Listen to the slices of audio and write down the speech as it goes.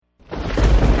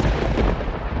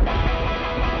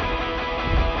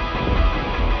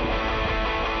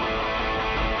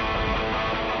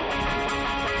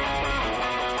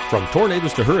From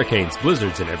tornadoes to hurricanes,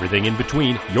 blizzards, and everything in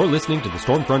between, you're listening to the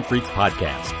Stormfront Freaks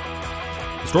podcast.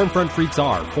 The Stormfront Freaks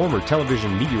are former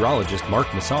television meteorologist Mark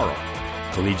Massaro,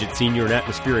 collegiate senior in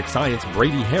atmospheric science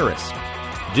Brady Harris,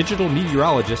 digital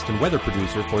meteorologist and weather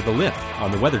producer for The Lift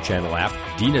on the Weather Channel app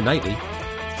Dina Knightley,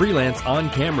 freelance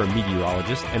on-camera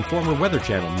meteorologist and former Weather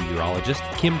Channel meteorologist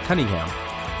Kim Cunningham,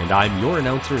 and I'm your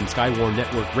announcer and Skywarn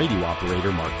Network radio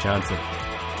operator Mark Johnson.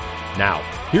 Now,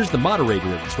 here's the moderator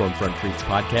of the Stormfront Freaks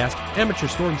podcast, amateur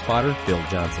storm spotter Phil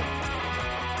Johnson.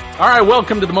 All right,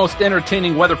 welcome to the most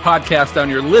entertaining weather podcast on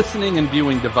your listening and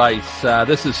viewing device.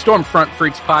 This is Stormfront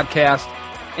Freaks podcast,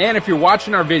 and if you're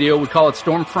watching our video, we call it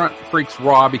Stormfront Freaks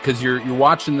Raw because you're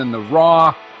watching the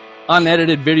raw,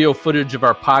 unedited video footage of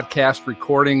our podcast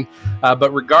recording.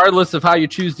 But regardless of how you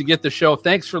choose to get the show,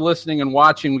 thanks for listening and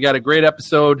watching. We got a great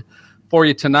episode for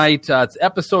you tonight. It's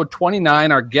episode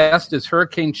 29. Our guest is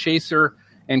hurricane chaser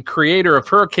and creator of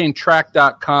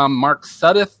HurricaneTrack.com, Mark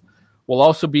Sudduth. We'll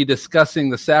also be discussing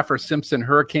the Saffir-Simpson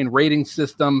hurricane rating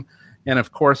system and,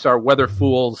 of course, our Weather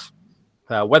Fools,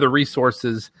 weather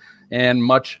resources, and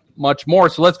much, much more.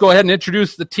 So let's go ahead and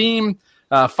introduce the team,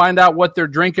 find out what they're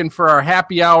drinking for our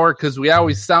happy hour, because we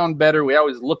always sound better, we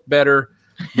always look better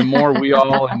the more we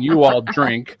all and you all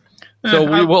drink. So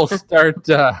we will start...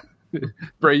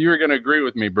 Brady, you were going to agree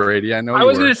with me, Brady. I know I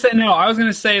was going to say no. I was going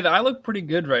to say that I look pretty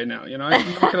good right now. You know,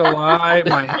 I'm not going to lie.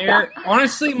 My hair,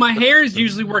 honestly, my hair is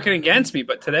usually working against me,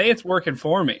 but today it's working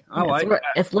for me. I like that.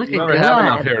 It's looking You good. never have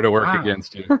enough hair to work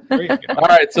against you. All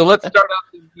right, so let's start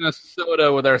off in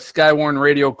Minnesota with our Skywarn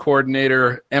radio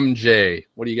coordinator, MJ.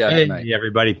 What do you got tonight? Hey,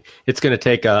 everybody. It's going to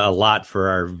take a lot for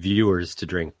our viewers to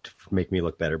drink to make me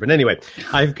look better. But anyway,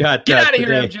 I've got Get out of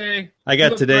today, here, MJ. I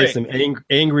got today great. some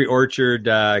Angry Orchard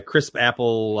crisp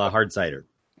apple hard cider.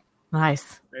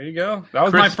 Nice. There you go. That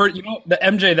was my first. You know, the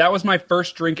MJ. That was my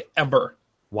first drink ever.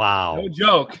 Wow. No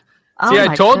joke. See,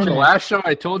 I told goodness. you last show,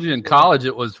 I told you in college,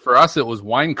 it was for us, it was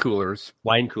wine coolers.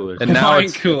 Wine coolers. And now Wine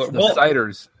it's cooler. the Well,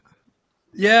 ciders.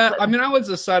 Yeah, I mean, I was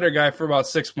a cider guy for about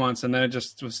 6 months, and then it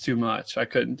just was too much. I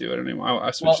couldn't do it anymore. I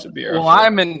switched to beer. Well,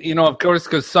 I'm in, of course,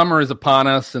 because summer is upon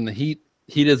us and the heat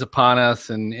is upon us,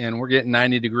 and we're getting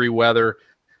 90-degree weather.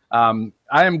 I'm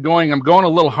going a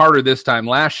little harder this time.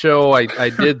 Last show, I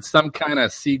did some kind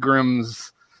of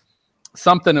Seagram's,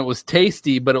 something that was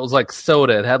tasty, but it was like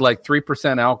soda. It had like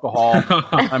 3% alcohol.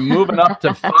 I'm moving up to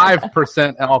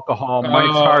 5% alcohol.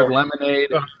 Mike's Hard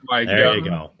Lemonade. Oh my There God. you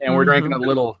go. And we're drinking a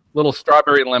little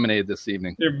strawberry lemonade this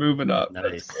evening. You're moving up.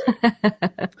 Nice.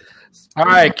 All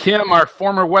right, Kim, our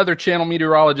former Weather Channel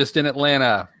meteorologist in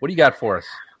Atlanta. What do you got for us?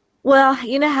 Well,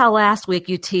 you know how last week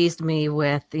you teased me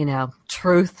with,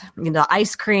 truth,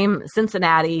 ice cream,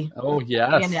 Cincinnati. Oh,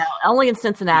 yes. Only in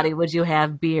Cincinnati would you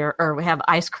have beer or have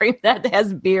ice cream that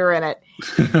has beer in it.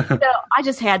 So I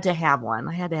just had to have one.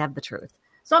 I had to have the truth.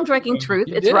 So I'm drinking truth.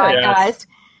 You It's did, right, yes. guys.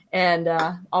 And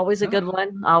always a good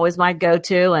one. Always my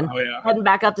go-to. And Oh, yeah. heading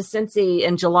back up to Cincy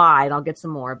in July, and I'll get some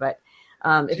more. But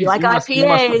if you Jeez, like you must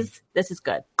IPAs, this is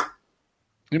good.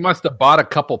 You must have bought a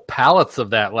couple pallets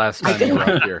of that last time you were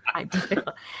up here. I do.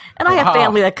 And I have Wow.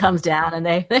 family that comes down and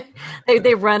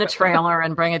they run a trailer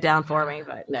and bring it down for me,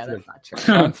 but no, that's not true.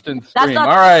 Constant That's stream. not-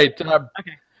 All right.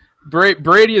 Okay.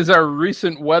 Brady is our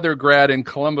recent weather grad in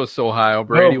Columbus, Ohio.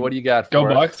 Brady, Oh, what do you got for Go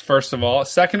us? Bucks, first of all.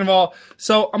 Second of all,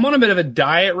 so I'm on a bit of a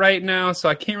diet right now, so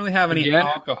I can't really have any Again?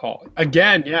 alcohol.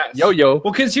 Again, yes. Yo-yo.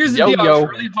 Well, because here's the Yo-yo. deal. I was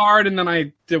really hard, and then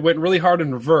I went really hard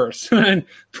in reverse, and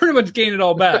pretty much gained it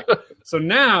all back. So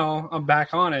now I'm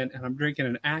back on it, and I'm drinking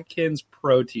an Atkins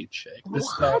protein shake.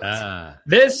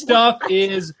 This stuff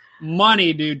is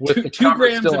money, dude. With Two, the 2 cover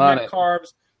grams still of on net it.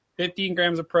 carbs, 15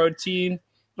 grams of protein.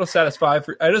 It'll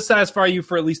satisfy you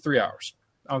for at least 3 hours.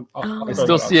 I'll I throw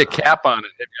still that see a out. cap on it.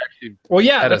 Have you actually Well,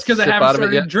 yeah, had a that's because I sip haven't out of it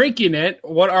started yet? drinking it.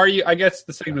 What are you? I guess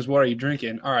the segment is what are you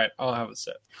drinking? All right, I'll have a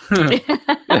sip.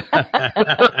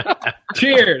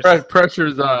 Cheers.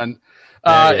 Pressure's on.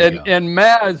 There you And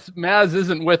Maz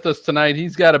isn't with us tonight.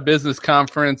 He's got a business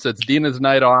conference. It's Dina's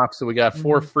night off, so we got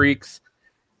 4 freaks.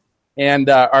 And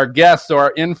our guests, so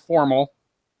our informal,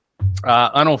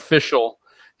 unofficial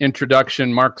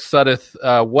introduction, Mark Sudduth.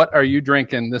 What are you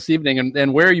drinking this evening,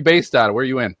 and where are you based out of? Where are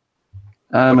you in?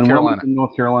 I'm in Carolina. Wilmington,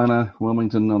 North Carolina,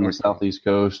 Wilmington on the southeast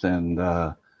coast, and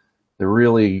they're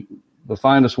really the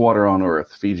finest water on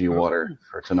earth, Fiji water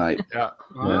for tonight. Yeah.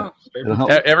 Wow. It'll help,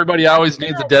 Everybody always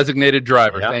needs a designated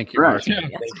driver. Yep. Thank you, Mark. Right. Yeah.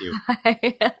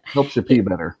 Thank you. helps you pee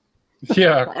better.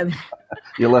 Yeah.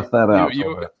 You left that out.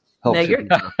 You- helps. No,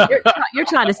 you're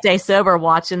trying to stay sober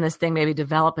watching this thing maybe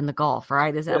develop in the Gulf,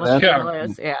 right? Is that what it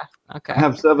is? Yeah. Okay. I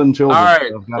have 7 children. All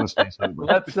right. So I've got to stay sober.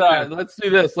 Let's do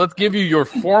this. Let's give you your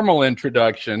formal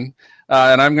introduction,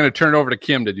 and I'm going to turn it over to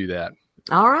Kim to do that.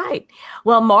 All right.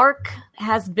 Well, Mark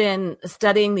has been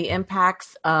studying the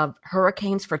impacts of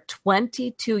hurricanes for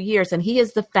 22 years, and he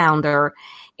is the founder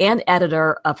and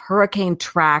editor of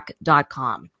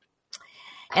HurricaneTrack.com.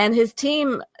 And his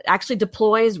team actually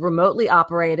deploys remotely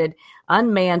operated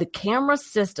unmanned camera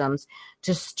systems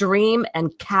to stream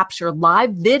and capture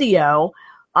live video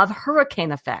of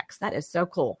hurricane effects. That is so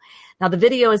cool. Now, the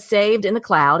video is saved in the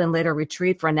cloud and later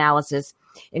retrieved for analysis,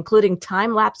 including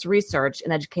time-lapse research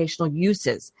and educational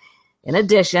uses. In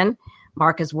addition,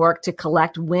 Mark has worked to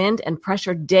collect wind and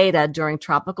pressure data during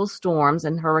tropical storms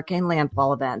and hurricane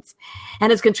landfall events,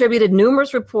 and has contributed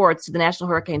numerous reports to the National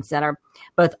Hurricane Center,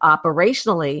 both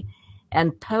operationally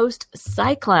and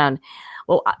post-cyclone.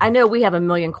 Well, I know we have a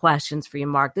million questions for you,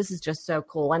 Mark. This is just so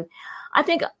cool. And I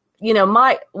think, when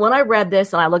I read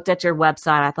this and I looked at your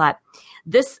website, I thought,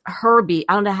 this Hurby,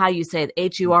 I don't know how you say it,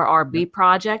 HURRB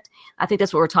project. I think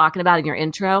that's what we're talking about in your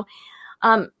intro.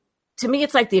 To me,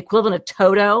 it's like the equivalent of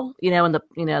Toto,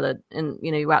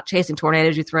 you're out chasing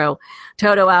tornadoes, you throw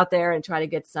Toto out there and try to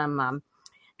get some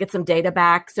data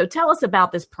back. So tell us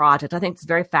about this project. I think it's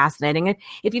very fascinating.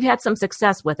 If you've had some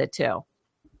success with it too.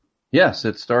 Yes,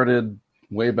 it started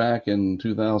way back in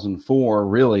 2004,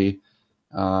 really,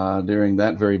 during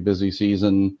that very busy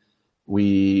season.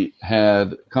 We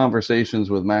had conversations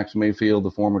with Max Mayfield,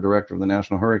 the former director of the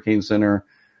National Hurricane Center,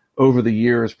 over the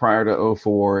years prior to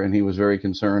 2004, and he was very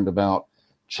concerned about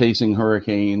chasing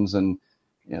hurricanes and,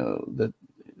 that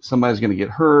somebody's going to get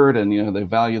hurt, and, they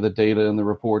value the data and the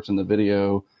reports and the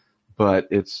video, but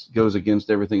it goes against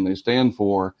everything they stand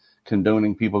for,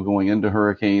 condoning people going into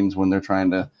hurricanes when they're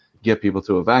trying to get people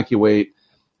to evacuate.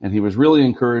 And he was really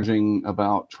encouraging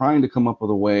about trying to come up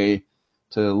with a way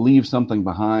to leave something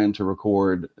behind to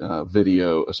record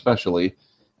video, especially,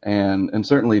 and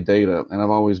certainly data. And I've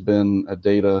always been a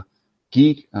data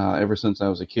geek ever since I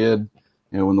was a kid.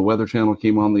 When the Weather Channel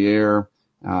came on the air,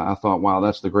 I thought, wow,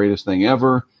 that's the greatest thing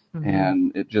ever. Mm-hmm.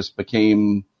 And it just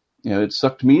became, it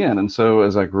sucked me in. And so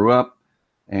as I grew up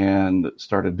and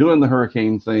started doing the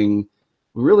hurricane thing,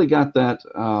 we really got that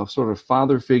sort of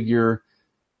father figure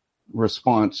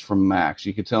response from Max.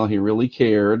 You could tell he really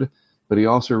cared, but he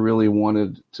also really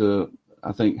wanted to,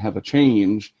 I think, have a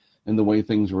change in the way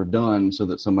things were done so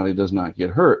that somebody does not get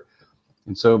hurt.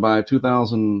 And so by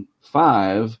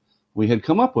 2005, we had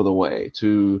come up with a way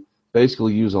to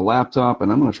basically use a laptop,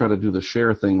 and I'm going to try to do the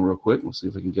share thing real quick. We'll see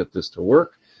if we can get this to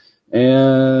work.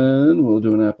 And we'll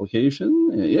do an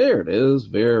application. Yeah, there it is.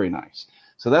 Very nice.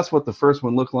 So that's what the first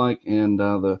one looked like. And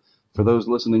for those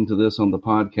listening to this on the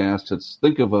podcast,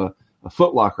 think of a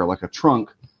Foot Locker, like a trunk.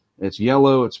 It's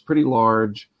yellow, it's pretty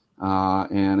large,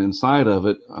 and inside of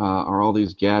it are all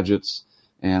these gadgets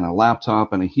and a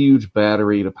laptop and a huge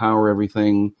battery to power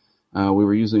everything. We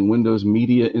were using Windows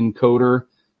Media Encoder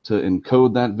to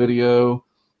encode that video,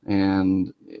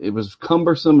 and it was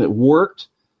cumbersome. It worked,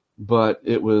 but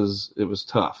it was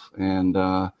tough. And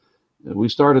we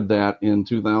started that in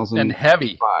 2005. And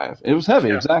heavy. It was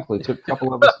heavy, exactly. It took a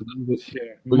couple of us to do it. Yeah.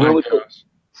 We only put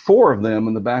 4 of them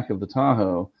in the back of the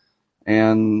Tahoe.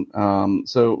 And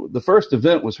so the first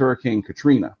event was Hurricane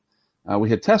Katrina. We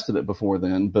had tested it before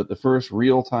then, but the first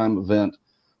real-time event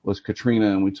was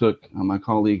Katrina, and we took my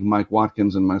colleague Mike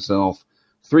Watkins and myself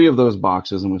 3 of those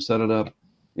boxes, and we set it up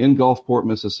in Gulfport,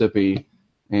 Mississippi.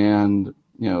 And,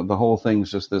 the whole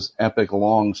thing's just this epic,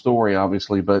 long story,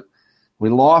 obviously, but we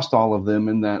lost all of them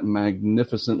in that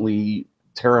magnificently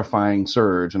terrifying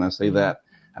surge. And I say that,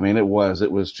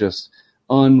 it was just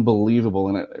unbelievable,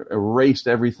 and it erased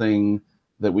everything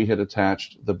that we had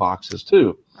attached the boxes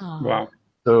to. Oh. Wow.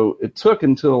 So it took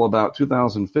until about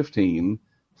 2015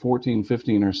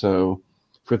 or so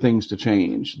for things to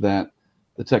change, that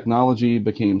the technology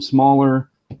became smaller,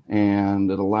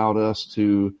 and it allowed us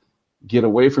to get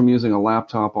away from using a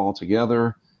laptop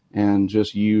altogether and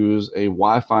just use a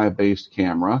Wi-Fi based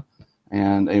camera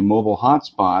and a mobile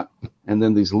hotspot, and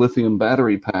then these lithium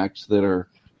battery packs that are,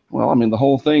 the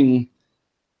whole thing.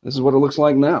 This is what it looks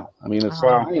like now. It's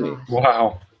tiny.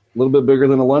 Wow. A little bit bigger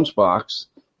than a lunchbox.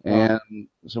 And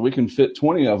so we can fit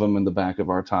 20 of them in the back of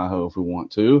our Tahoe if we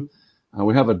want to.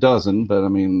 We have a dozen, but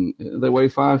they weigh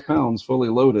 5 pounds fully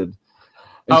loaded.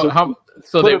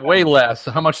 So they weigh less.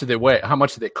 How much do they weigh? How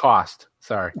much do they cost?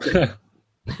 Sorry.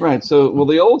 Right. So,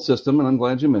 the old system, and I'm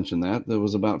glad you mentioned that, there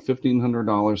was about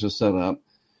 $1,500 to set up.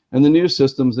 And the new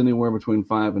system's anywhere between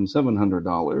 $500 and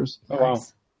 $700. Oh, wow.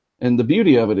 And the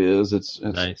beauty of it is it's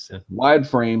nice, wide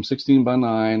frame, 16 by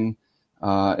 9.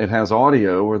 It has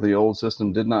audio where the old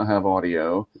system did not have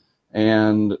audio.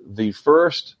 And the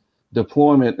first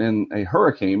deployment in a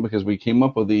hurricane, because we came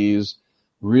up with these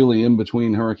really in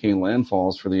between hurricane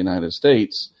landfalls for the United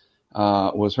States,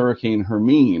 was Hurricane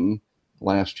Hermine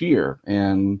last year.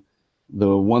 And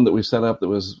the one that we set up that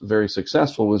was very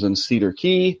successful was in Cedar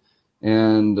Key.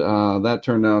 And that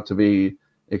turned out to be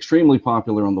extremely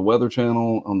popular on the Weather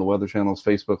Channel, on the Weather Channel's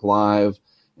Facebook Live,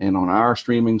 and on our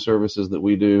streaming services that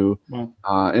we do. Wow.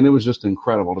 And it was just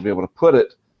incredible to be able to put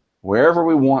it wherever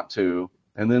we want to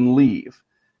and then leave.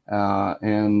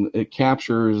 And it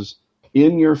captures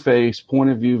in-your-face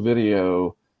point-of-view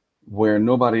video where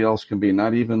nobody else can be,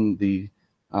 not even the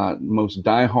most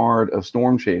diehard of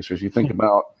storm chasers. You think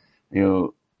about,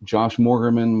 Josh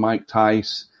Morgerman, Mike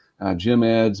Tice, Jim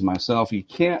Eds, myself. You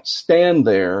can't stand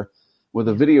there with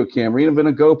a video camera, even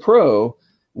a GoPro,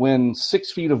 when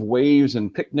 6 feet of waves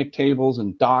and picnic tables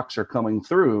and docks are coming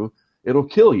through. It'll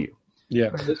kill you.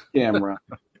 Yeah. This camera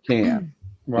can.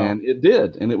 Wow. And it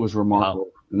did, and it was remarkable.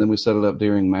 Wow. And then we set it up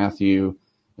during Matthew,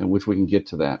 in which we can get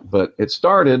to that. But it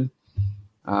started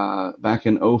back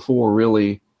in 2004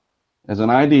 really as an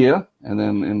idea, and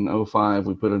then in 2005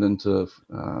 we put it into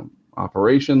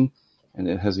operation, and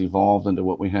it has evolved into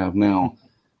what we have now.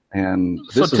 And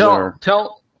this so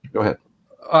tell. Go ahead.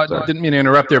 Didn't mean to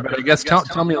interrupt there, but I guess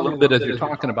tell me a little bit as you're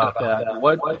talking about that.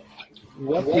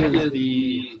 What is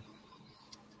the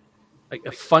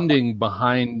funding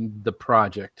behind the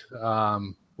project?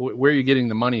 Where are you getting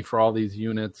the money for all these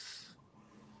units?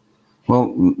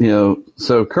 Well,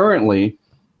 so currently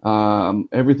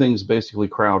everything's basically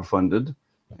crowdfunded.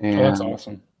 And, that's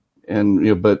awesome.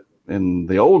 And but in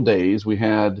the old days, we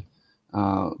had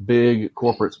big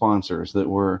corporate sponsors that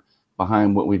were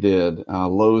behind what we did.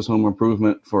 Lowe's Home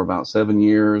Improvement for about 7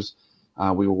 years.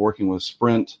 We were working with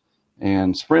Sprint,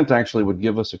 and Sprint actually would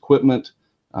give us equipment.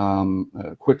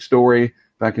 A quick story,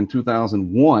 back in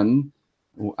 2001,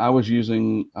 I was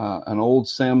using an old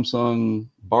Samsung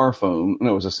bar phone.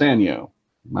 No, it was a Sanyo.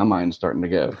 My mind's starting to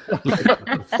go.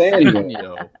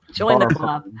 Sanyo. Join the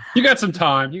club. You got some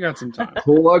time.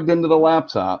 Plugged into the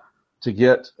laptop to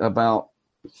get about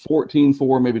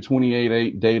 14.4, maybe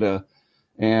 28.8 data.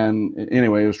 And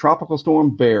anyway, it was Tropical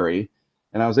Storm Barry,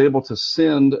 and I was able to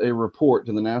send a report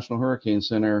to the National Hurricane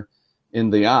Center in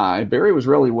the eye. Barry was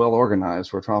really well organized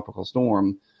for a tropical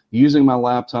storm, using my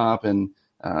laptop. And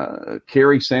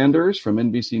Carrie Sanders from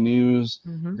NBC News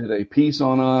did a piece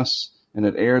on us, and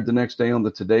it aired the next day on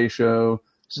the Today Show.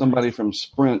 Somebody from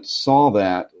Sprint saw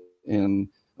that in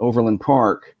Overland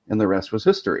Park, and the rest was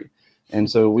history. And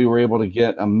so we were able to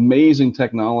get amazing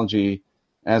technology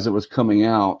as it was coming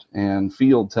out and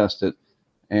field test it.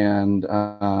 And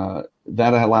that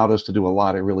allowed us to do a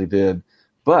lot. It really did.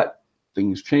 But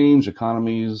things change,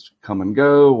 economies come and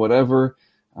go, whatever.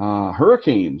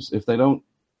 Hurricanes, if they don't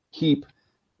keep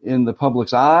in the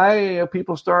public's eye,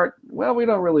 people start, well, we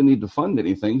don't really need to fund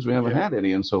anything because we haven't had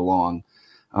any in so long.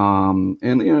 And,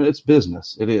 it's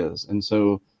business. It is. And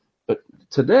so, but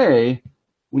today,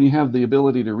 when you have the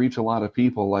ability to reach a lot of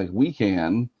people like we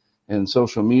can and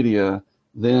social media,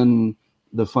 then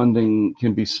the funding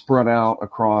can be spread out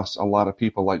across a lot of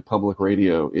people like public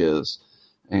radio is.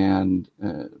 And,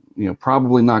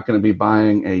 probably not going to be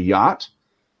buying a yacht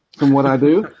from what I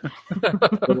do,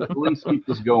 but at least keep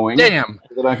this going. Damn.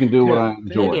 So that I can do what I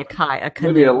enjoy. Maybe a kayak.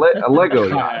 Maybe a Lego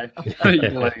yacht.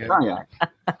 Kayak.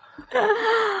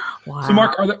 Wow. So,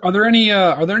 Mark, are there any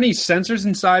sensors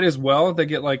inside as well that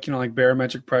get like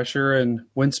barometric pressure and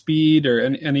wind speed, or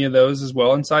any of those as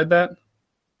well inside that?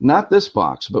 Not this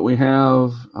box, but we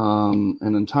have an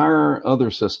entire other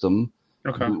system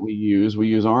that we use. We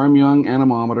use R.M. Young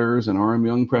anemometers and R.M.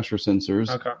 Young pressure sensors.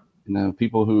 Okay.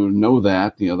 People who know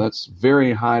that, that's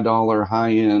very high dollar,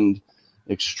 high end,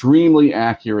 extremely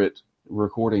accurate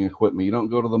recording equipment. You don't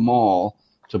go to the mall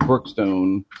to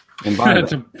Brookstone and buy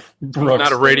that.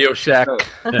 Not a Radio Shack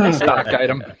stock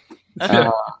item.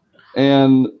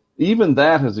 And even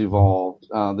that has evolved.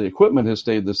 The equipment has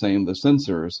stayed the same, the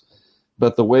sensors,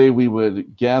 but the way we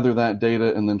would gather that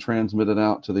data and then transmit it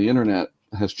out to the internet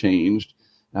has changed.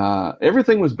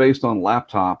 Everything was based on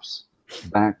laptops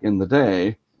back in the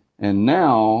day. And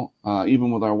now,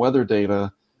 even with our weather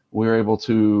data, we're able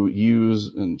to use,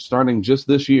 and starting just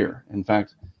this year, in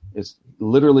fact, it's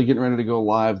literally getting ready to go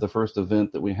live, the first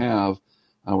event that we have,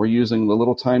 we're using the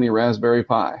little tiny Raspberry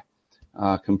Pi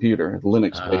computer,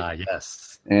 Linux-based.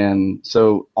 Yes. And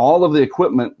so all of the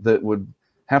equipment that would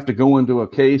have to go into a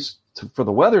case for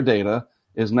the weather data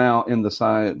is now in the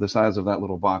size of that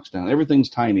little box down. Everything's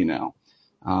tiny now.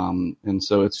 And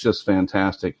so it's just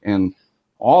fantastic. And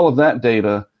all of that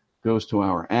data goes to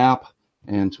our app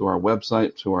and to our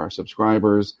website, to our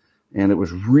subscribers. And it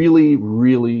was really,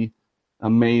 really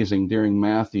amazing during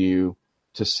Matthew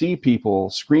to see people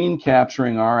screen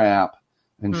capturing our app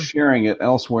and sharing it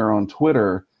elsewhere on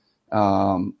Twitter,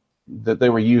 that they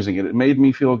were using it. It made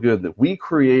me feel good that we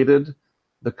created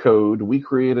the code, we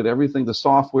created everything, the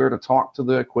software to talk to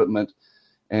the equipment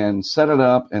and set it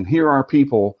up, and here are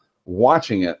people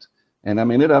watching it. And I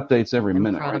mean, it updates every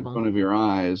minute right in front of your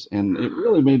eyes, and it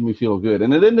really made me feel good.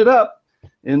 And it ended up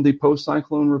in the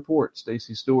post-cyclone report.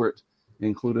 Stacy Stewart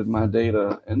included my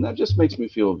data, and that just makes me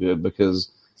feel good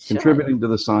because contributing to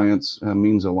the science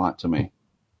means a lot to me.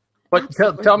 But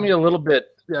tell me a little bit,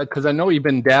 because I know you've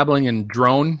been dabbling in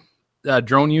drone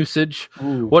usage.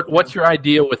 What's your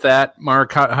idea with that,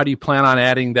 Mark? How do you plan on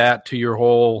adding that to your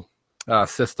whole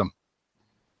system?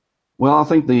 Well, I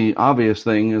think the obvious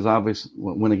thing is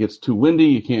when it gets too windy,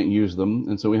 you can't use them.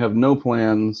 And so we have no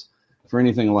plans for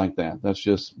anything like that. That's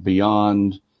just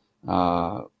beyond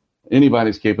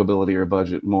anybody's capability or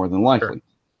budget, more than likely. Sure.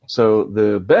 So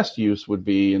the best use would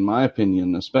be, in my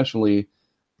opinion, especially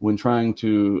when trying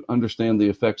to understand the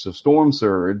effects of storm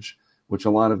surge, which a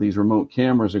lot of these remote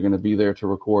cameras are going to be there to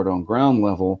record on ground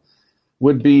level,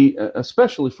 would be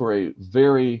especially for a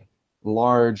very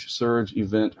large surge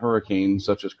event hurricane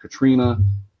such as Katrina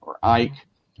or Ike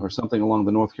or something along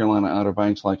the North Carolina Outer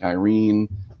Banks like Irene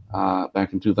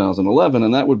back in 2011.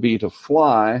 And that would be to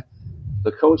fly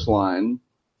the coastline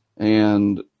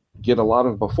and get a lot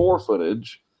of before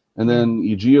footage, and then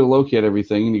you geolocate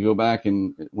everything and you go back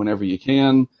and whenever you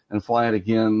can and fly it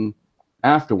again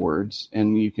afterwards,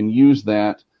 and you can use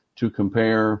that to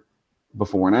compare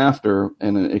before and after,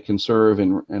 and it can serve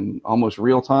in almost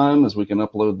real time, as we can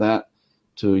upload that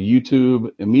to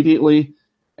YouTube immediately,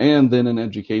 and then in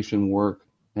education work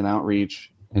and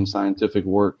outreach and scientific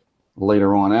work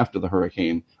later on after the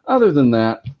hurricane. Other than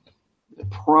that,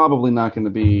 probably not going to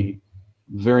be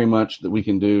very much that we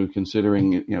can do,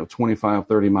 considering 25,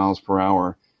 30 miles per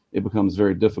hour. It becomes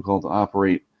very difficult to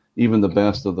operate even the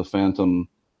best of the Phantom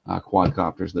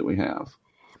quadcopters that we have.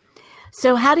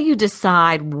 So how do you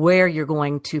decide where you're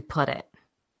going to put it?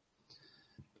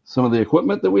 Some of the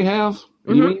equipment that we have,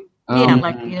 you mean?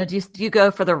 Do you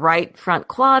go for the right front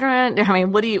quadrant? I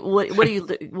mean, what do you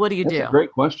do? That's a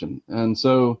great question. And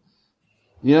so,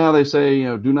 they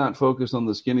say, do not focus on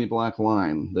the skinny black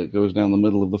line that goes down the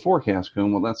middle of the forecast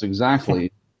cone. Well, that's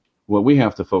exactly what we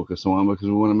have to focus on, because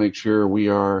we want to make sure we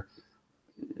are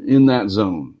in that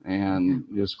zone and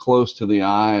as close to the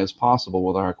eye as possible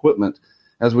with our equipment.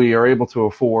 As we are able to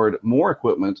afford more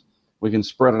equipment, we can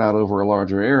spread it out over a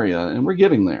larger area, and we're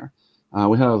getting there.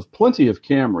 We have plenty of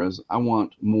cameras. I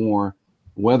want more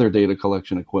weather data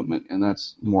collection equipment, and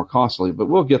that's more costly, but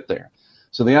we'll get there.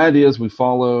 So the idea is we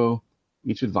follow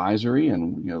each advisory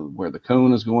and where the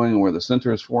cone is going and where the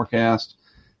center is forecast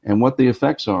and what the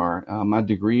effects are. My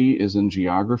degree is in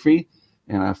geography,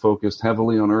 and I focused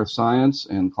heavily on earth science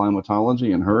and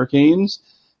climatology and hurricanes.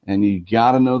 And you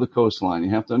got to know the coastline. You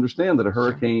have to understand that a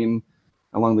hurricane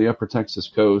along the upper Texas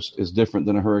coast is different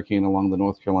than a hurricane along the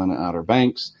North Carolina Outer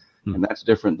Banks, and that's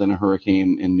different than a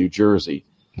hurricane in New Jersey.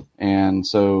 And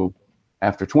so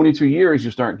after 22 years, you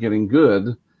start getting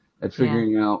good at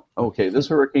figuring out, okay, this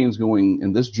hurricane's going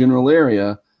in this general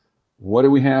area. What do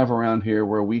we have around here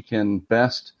where we can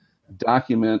best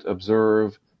document,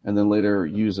 observe, and then later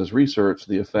use as research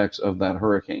the effects of that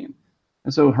hurricane?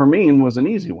 And so Hermine was an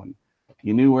easy one.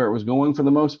 You knew where it was going for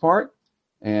the most part.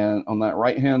 And on that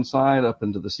right-hand side, up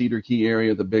into the Cedar Key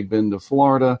area, the Big Bend of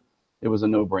Florida, it was a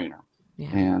no-brainer. Yeah.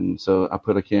 And so I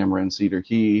put a camera in Cedar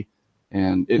Key,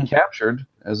 and it captured,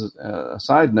 as a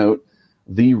side note,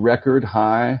 the record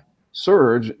high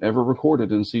surge ever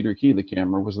recorded in Cedar Key. The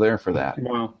camera was there for that.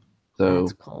 Wow. So,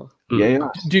 that's cool. Yeah.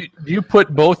 Do you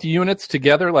put both units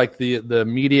together, like the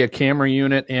media camera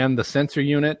unit and the sensor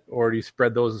unit, or do you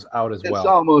spread those out as well? It's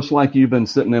almost like you've been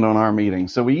sitting in on our meeting.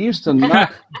 So we used to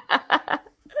not.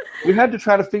 We had to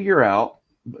try to figure out.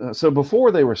 So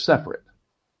before they were separate,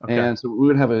 and so we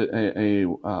would have a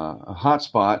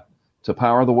hotspot to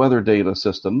power the weather data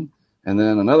system, and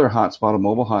then another hotspot, a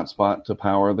mobile hotspot, to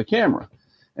power the camera.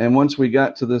 And once we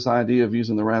got to this idea of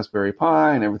using the Raspberry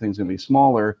Pi and everything's going to be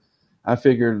smaller, I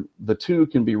figured the two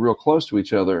can be real close to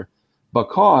each other,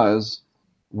 because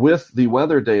with the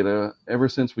weather data, ever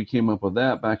since we came up with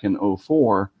that back in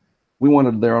 2004, we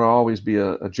wanted there to always be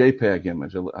a JPEG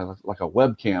image, like a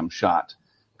webcam shot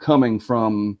coming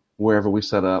from wherever we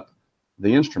set up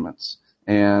the instruments.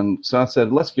 And so I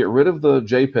said, let's get rid of the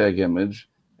JPEG image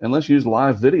and let's use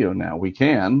live video now. We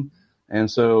can. And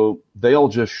so they'll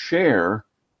just share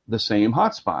the same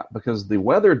hotspot, because the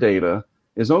weather data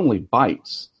is only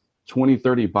bytes, 20,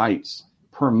 30 bytes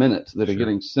per minute that are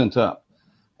getting sent up.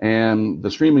 And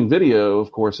the streaming video,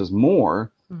 of course, is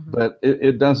more, but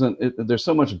it doesn't, there's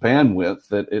so much bandwidth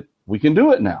that we can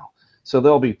do it now. So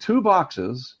there'll be 2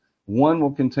 boxes. One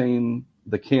will contain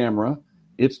the camera,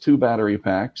 its 2 battery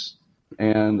packs,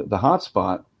 and the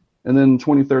hotspot. And then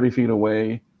 20, 30 feet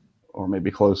away, or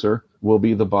maybe closer, will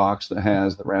be the box that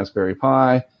has the Raspberry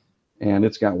Pi, and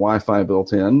it's got Wi-Fi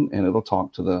built in, and it'll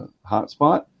talk to the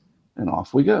hotspot, and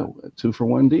off we go. A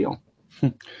 2-for-1 deal.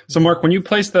 So, Mark, when you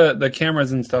place the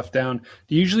cameras and stuff down,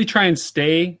 do you usually try and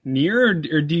stay near,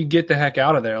 or do you get the heck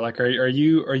out of there? Like, are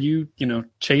you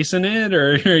chasing it,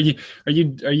 or are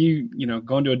you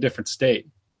going to a different state?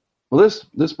 Well,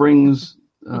 this brings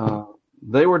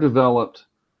they were developed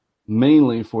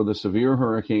mainly for the severe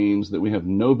hurricanes that we have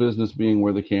no business being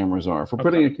where the cameras are. If we're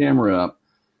putting a camera up,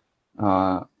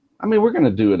 we're going to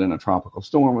do it in a tropical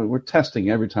storm. We're testing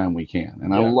every time we can,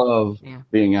 and I love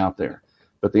being out there.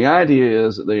 But the idea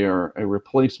is that they are a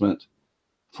replacement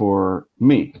for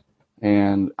me,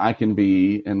 and I can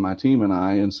be, and my team and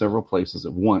I, in several places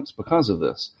at once because of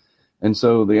this. And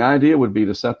so the idea would be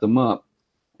to set them up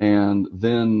and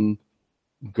then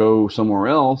go somewhere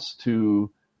else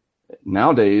to,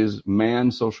 nowadays,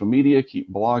 man social media,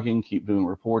 keep blogging, keep doing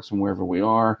reports from wherever we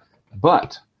are.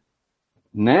 But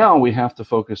now we have to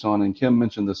focus on, and Kim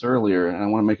mentioned this earlier, and I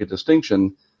want to make a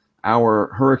distinction, our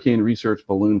Hurricane Research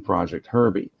Balloon Project,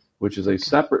 HRBE, which is a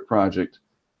separate project.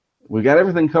 We got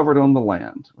everything covered on the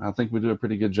land. I think we do a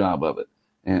pretty good job of it,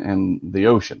 and the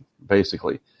ocean,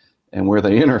 basically, and where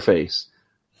they interface.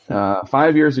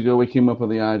 5 years ago, we came up with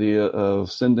the idea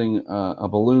of sending a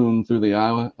balloon through the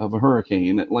eye of a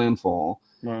hurricane at landfall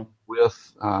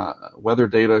with weather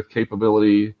data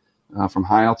capability from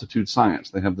High Altitude Science.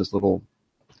 They have this little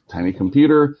tiny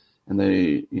computer, and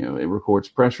it records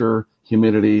pressure,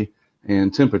 humidity,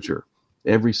 and temperature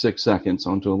every 6 seconds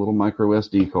onto a little micro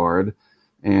SD card,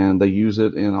 and they use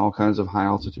it in all kinds of high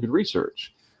altitude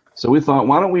research. So we thought,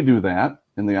 why don't we do that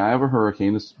in the eye of a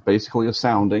hurricane? It's basically a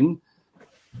sounding.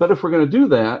 But if we're going to do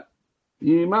that,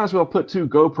 you might as well put 2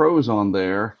 GoPros on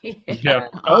there. Yeah.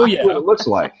 Oh, yeah. What it looks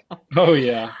like. Oh,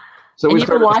 yeah. So and you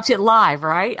can watch it live,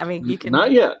 right? I mean, you can.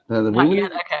 Not yet.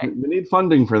 Okay. We need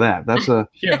funding for that. That's a.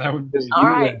 Yeah, that would be. All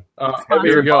right.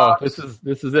 Here we go. This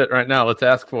is it right now. Let's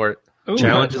ask for it. Ooh,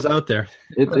 Challenge is out there.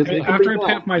 After I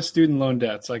pay off my student loan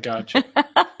debts, I got you.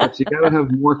 But you got to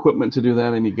have more equipment to do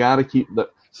that, and you got to keep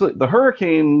the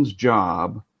hurricane's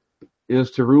job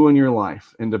is to ruin your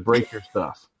life and to break your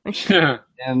stuff.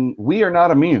 And we are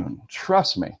not immune.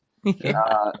 Trust me.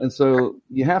 And so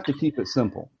you have to keep it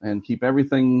simple and keep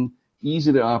everything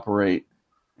easy to operate.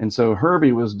 And so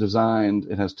HRBE was designed,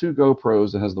 it has 2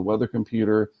 GoPros, it has the weather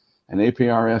computer, an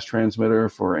APRS transmitter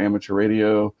for amateur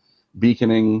radio,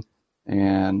 beaconing,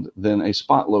 and then a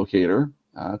spot locator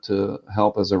to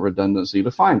help as a redundancy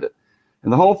to find it.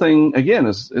 And the whole thing, again,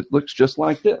 it looks just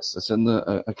like this. It's in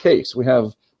a case. We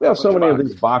have so many of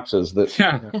these boxes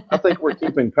that I think we're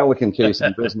keeping Pelican Case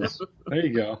in business. There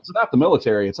you go. It's not the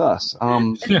military, it's us.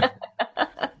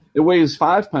 It weighs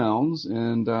 5 pounds,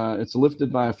 and it's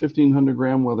lifted by a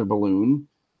 1,500-gram weather balloon,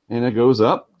 and it goes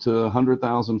up to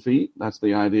 100,000 feet. That's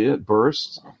the idea. It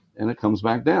bursts, and it comes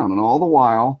back down. And all the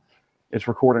while, it's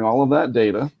recording all of that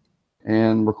data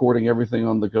and recording everything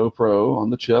on the GoPro, on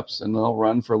the chips, and they'll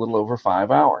run for a little over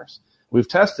 5 hours. We've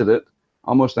tested it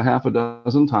almost a half a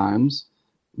dozen times,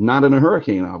 not in a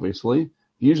hurricane, obviously,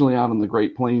 usually out in the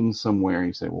Great Plains somewhere.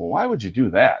 You say, well, why would you do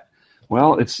that?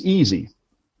 Well, it's easy.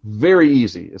 Very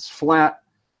easy. It's flat.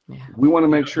 Yeah. We want to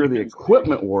make sure the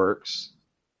equipment works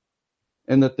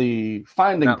and that the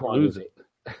finding part lose it.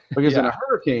 Because in a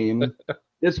hurricane,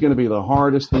 it's going to be the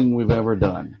hardest thing we've ever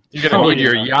done. You're going to need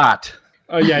your yacht.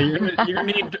 Oh, yeah. You're going to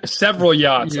need several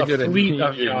yachts, a fleet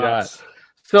of yachts.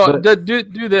 So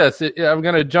do this. I'm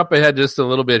going to jump ahead just a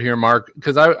little bit here, Mark,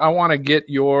 because I want to get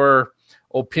your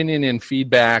opinion and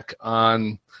feedback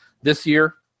on this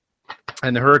year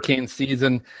and the hurricane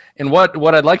season. And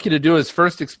what I'd like you to do is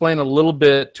first explain a little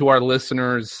bit to our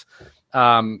listeners,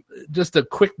 just a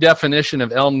quick definition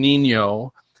of El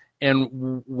Nino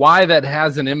and why that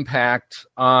has an impact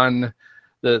on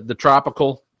the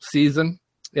tropical season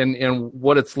and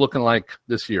what it's looking like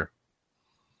this year.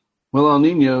 Well, El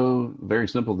Nino, very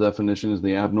simple definition, is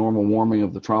the abnormal warming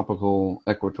of the tropical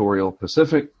equatorial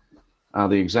Pacific.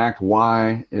 The exact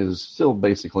why is still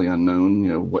basically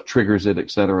unknown, what triggers it,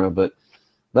 et cetera, but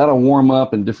that'll warm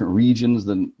up in different regions.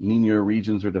 The Nino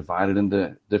regions are divided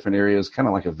into different areas, kind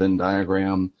of like a Venn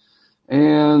diagram.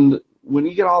 And when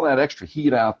you get all that extra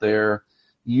heat out there,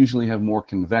 you usually have more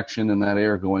convection, and that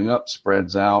air going up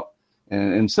spreads out.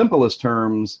 And in simplest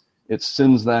terms, it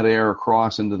sends that air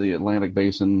across into the Atlantic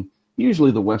Basin,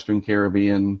 usually the Western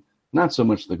Caribbean, not so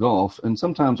much the Gulf, and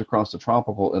sometimes across the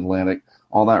tropical Atlantic.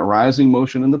 All that rising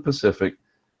motion in the Pacific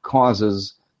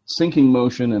causes sinking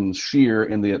motion and shear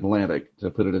in the Atlantic, to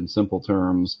put it in simple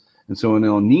terms. And so an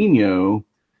El Nino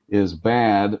is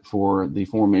bad for the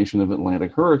formation of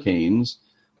Atlantic hurricanes,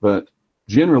 but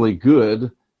generally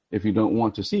good if you don't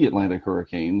want to see Atlantic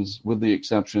hurricanes, with the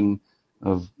exception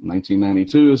of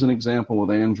 1992 as an example with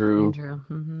Andrew.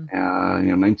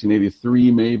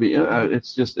 1983 maybe.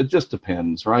 It just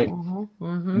depends, right?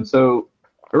 And so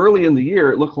early in the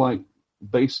year, it looked like,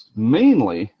 based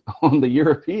mainly on the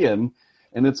European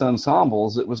and its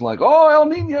ensembles, it was like, oh, El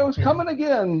Nino's coming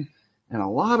again. And a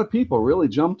lot of people really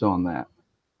jumped on that,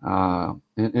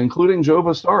 including Joe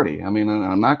Bastardi. I mean,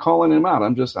 I'm not calling him out.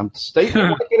 I'm stating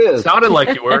it like it is. Sounded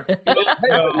like you were. Hey,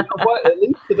 you know what? At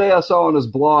least today I saw on his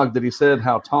blog that he said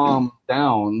how Tom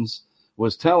Downs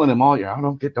was telling him all year,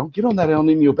 don't get on that El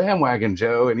Nino bandwagon,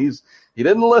 Joe. And he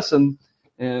didn't listen.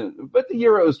 But the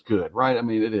Euro's good, right? I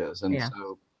mean, it is. And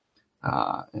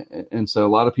so a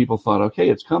lot of people thought, okay,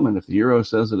 it's coming. If the Euro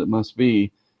says it must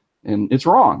be. And it's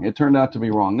wrong. It turned out to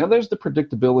be wrong. Now, there's the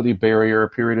predictability barrier, a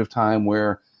period of time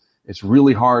where it's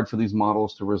really hard for these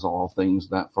models to resolve things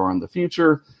that far in the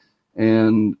future,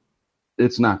 and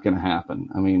it's not going to happen.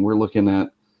 I mean, we're looking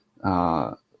at,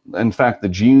 in fact,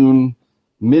 the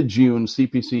mid-June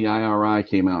CPC IRI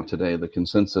came out today, the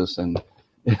consensus, and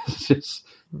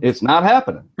it's not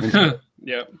happening.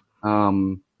 Yeah.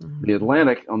 The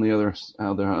Atlantic, on the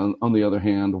other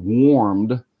hand,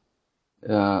 warmed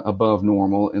above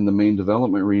normal in the main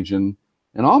development region,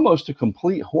 and almost a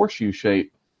complete horseshoe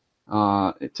shape,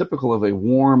 typical of a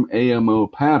warm AMO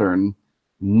pattern,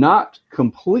 not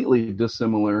completely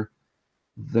dissimilar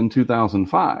than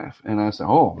 2005. And I said,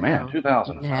 oh man,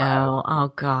 2005. No, oh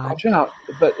God. Watch out.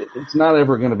 But it's not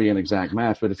ever going to be an exact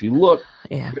match. But if you look,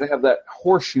 you're going to have that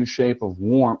horseshoe shape of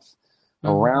warmth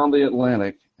around the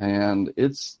Atlantic. And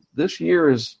this year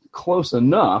is close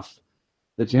enough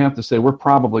that you have to say we're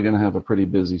probably going to have a pretty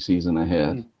busy season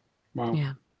ahead. Wow.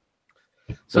 Yeah.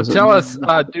 So tell us,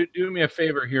 do me a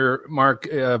favor here, Mark.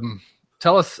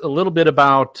 Tell us a little bit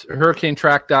about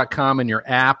hurricanetrack.com and your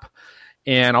app,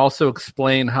 and also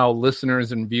explain how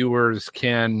listeners and viewers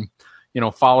can,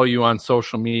 follow you on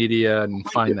social media and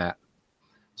find that.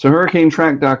 So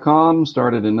hurricanetrack.com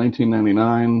started in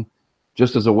 1999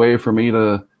 just as a way for me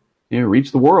to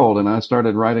reach the world, and I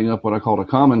started writing up what I called a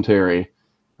commentary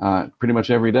pretty much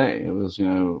every day. It was,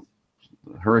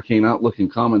 hurricane outlook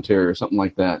and commentary or something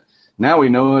like that. Now we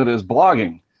know it as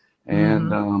blogging.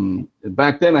 And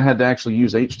back then I had to actually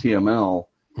use HTML.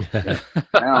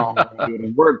 Now I do it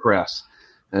in WordPress.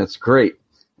 That's great.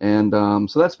 And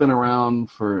so that's been around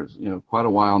for quite a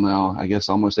while now. I guess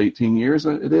almost 18 years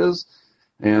it is.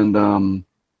 And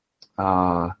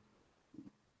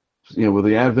with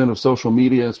the advent of social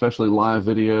media, especially live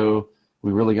video,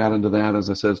 we really got into that, as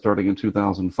I said, starting in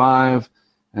 2005.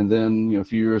 And then, a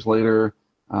few years later,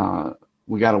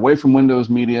 we got away from Windows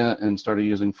Media and started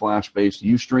using Flash-based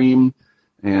Ustream.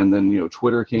 And then,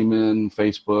 Twitter came in,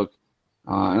 Facebook.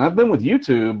 And I've been with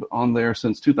YouTube on there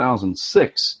since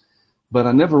 2006, but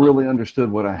I never really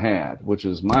understood what I had, which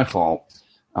is my fault.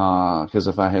 Because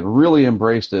if I had really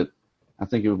embraced it, I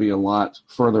think it would be a lot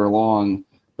further along.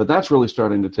 But that's really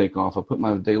starting to take off. I put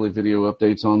my daily video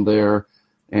updates on there,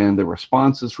 and the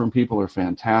responses from people are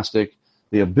fantastic.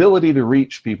 The ability to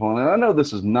reach people, and I know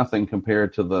this is nothing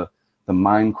compared to the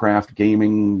Minecraft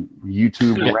gaming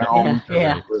YouTube realm.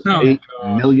 With 8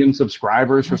 million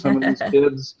subscribers for some of these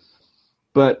kids.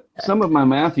 But some of my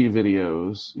Matthew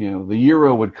videos, the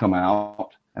Euro would come out,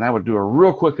 and I would do a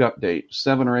real quick update,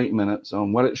 7 or 8 minutes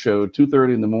on what it showed,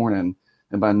 2:30 in the morning,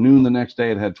 and by noon the next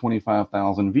day it had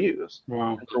 25,000 views.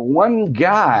 Wow. And for one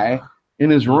guy in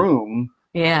his room,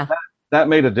 that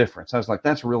made a difference. I was like,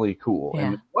 that's really cool. Yeah.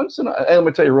 And let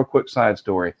me tell you a real quick side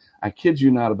story. I kid you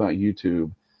not about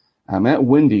YouTube. I'm at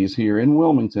Wendy's here in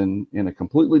Wilmington in a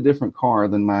completely different car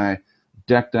than my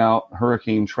decked out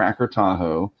Hurricane Tracker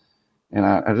Tahoe. And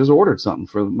I just ordered something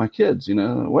for my kids,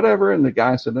 whatever. And the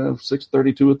guy said,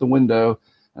 632 at the window.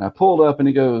 And I pulled up and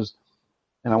he goes,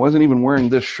 and I wasn't even wearing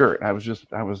this shirt. I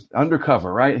was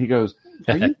undercover, right? He goes,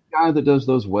 are you the guy that does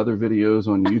those weather videos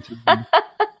on YouTube?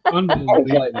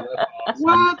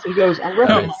 What? He goes, I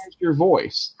recognize your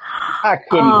voice. I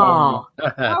couldn't. I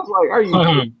was like, are you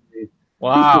kidding me?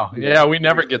 Wow. Yeah, we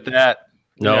never get that.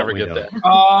 Never get that.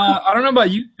 I don't know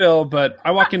about you, Phil, but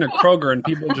I walk into Kroger and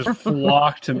people just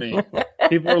flock to me.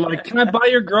 People are like, "Can I buy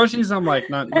your groceries?" I'm like,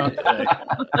 "Not today."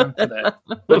 Not today.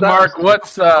 But Mark,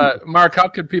 Mark? How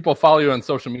could people follow you on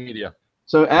social media?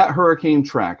 So at Hurricane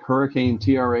Track, Hurricane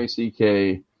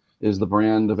TRACK is the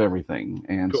brand of everything.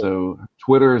 And so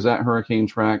Twitter is at Hurricane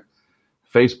Track,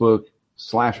 Facebook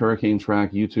 /Hurricane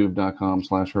Track,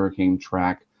 YouTube.com/Hurricane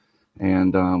Track.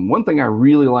 And one thing I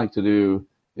really like to do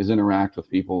is interact with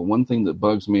people. One thing that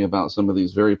bugs me about some of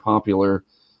these very popular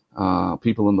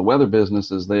people in the weather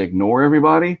business is they ignore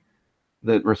everybody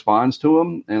that responds to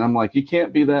them. And I'm like, you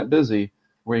can't be that busy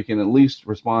where you can at least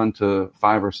respond to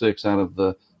 5 or 6 out of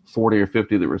the 40 or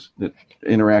 50 that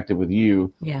interacted with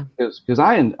you. Yeah. Because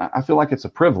I feel like it's a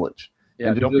privilege. Yeah,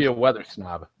 and don't be a weather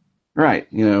snob.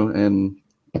 Right. And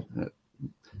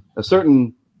a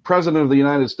certain president of the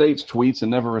United States tweets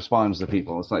and never responds to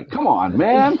people. It's like, come on,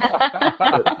 man.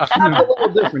 It's a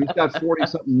little different. He's got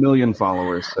 40-something million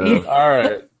followers. So. All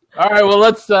right. Well,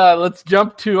 let's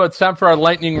jump to it's time for our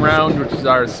lightning round, which is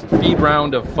our speed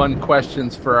round of fun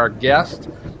questions for our guest.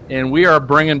 And we are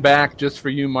bringing back, just for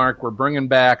you, Mark, we're bringing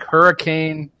back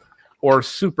Hurricane or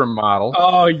Supermodel.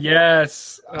 Oh,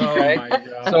 yes. Okay. Oh, my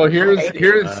God. So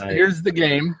here's the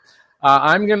game.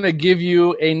 I'm going to give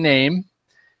you a name,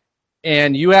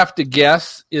 and you have to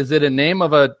guess, is it a name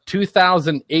of a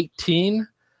 2018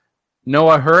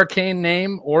 NOAA hurricane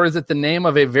name, or is it the name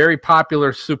of a very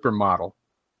popular supermodel?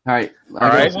 All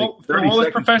right. For what was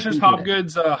Professor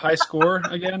Hopgood's high score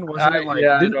again? Wasn't it like?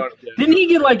 Yeah, didn't he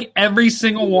get like every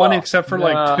single one except for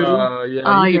like 2? Yeah,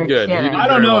 Oh, he you're did good. He kidding. did I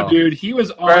don't very know, well. dude. He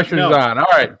was on. Pressure's no. on. All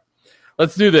right.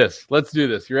 Let's do this.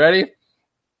 You ready?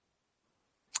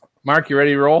 Mark, you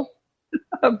ready to roll?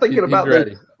 I'm thinking about He's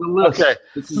ready. the list. Okay.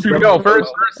 Here we go.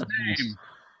 First name.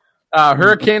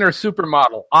 Hurricane or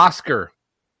supermodel? Oscar.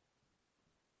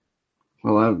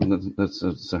 Well,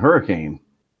 it's a hurricane.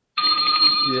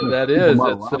 Yeah, that is.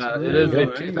 It is a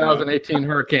 2018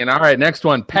 hurricane. All right, next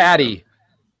one. Patty.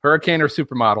 Hurricane or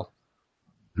supermodel?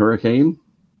 Hurricane.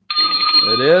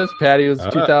 It is. Patty is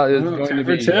 2000 is going to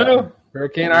be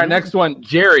hurricane. All right, next one.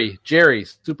 Jerry.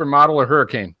 Supermodel or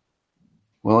hurricane?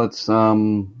 Well, it's I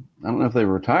don't know if they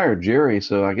retired Jerry,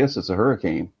 so I guess it's a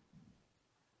hurricane.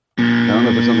 I don't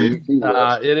know if it's on the 18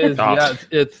 list. It is. Yeah,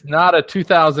 it's not a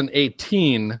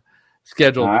 2018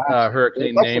 scheduled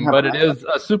hurricane name, but it is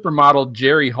a supermodel,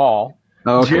 Jerry Hall.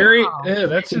 Oh, okay. Jerry, yeah,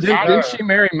 that's just. Didn't she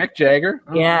marry Mick Jagger?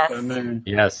 Yes.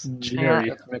 Yes. Jerry.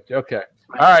 That's Mick, okay.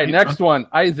 All right, next one.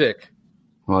 Isaac.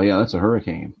 Well, yeah, that's a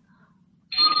hurricane.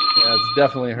 Yeah, it's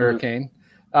definitely a hurricane.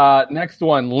 Next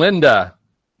one. Linda.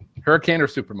 Hurricane or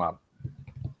supermodel?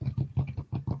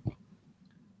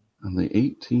 On the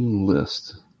 18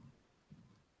 list.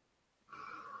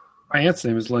 My aunt's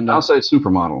name is Linda. I'll say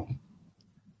supermodel.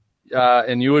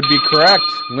 And you would be correct.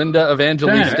 Linda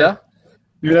Evangelista.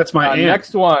 Dude, that's my aunt.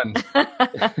 Next one.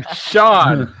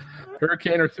 Sean.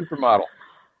 Hurricane or supermodel?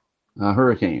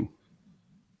 Hurricane.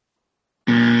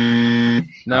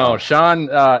 No, Sean,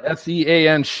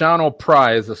 Sean, Sean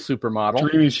O'Pry is a supermodel.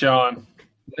 Dreamy Sean.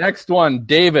 Next one,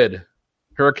 David.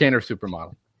 Hurricane or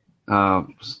supermodel?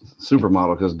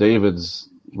 Supermodel, because David's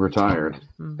retired.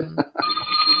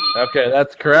 Okay,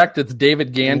 that's correct. It's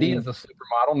David Gandy as a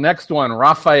supermodel. Next one,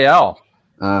 Raphael.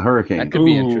 Hurricane. That could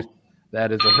be interesting.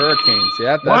 That is a hurricane. See,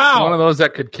 that's Wow. one of those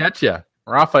that could catch you.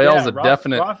 Raphael's a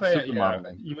definite Raphael, supermodel yeah,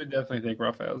 name. you would definitely think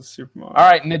Raphael's a supermodel. All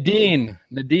right, Nadine.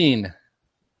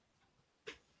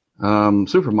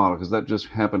 Supermodel, because that just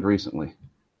happened recently.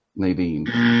 Nadine.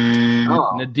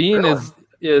 Nadine really?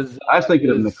 is I was thinking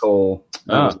of Nicole.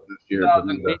 That was last year.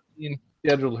 2018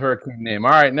 scheduled hurricane name.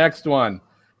 All right, next one.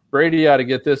 Brady ought to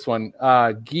get this one.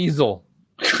 Giesel.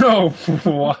 Oh,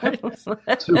 what?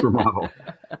 Supermodel.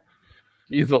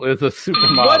 Giesel is a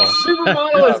supermodel. What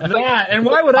supermodel is that? And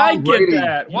why would I get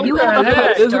that? What You the have a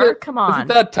heck? poster. Come on. Isn't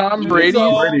that Tom Brady's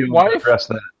Brady will wife? address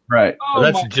that. Right. Oh,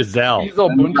 That's my- Giselle. Giesel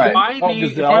Bunchen? My,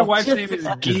 Giselle. my wife's name is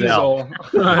Giselle.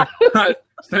 Giesel.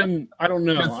 Then I don't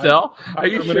know. Giselle? Are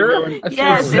you I'm gonna sure? go and-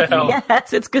 Yes, Gazelle.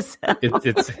 it's Gazelle. It's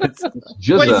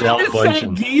Wait, Giselle. did you say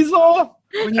Giesel?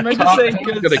 When you meant to say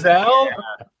Gazelle?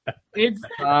 It's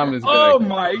Tom is oh gonna-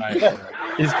 my god!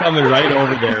 he's coming right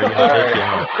over there.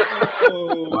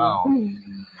 Oh. Wow.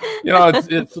 You know,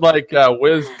 it's like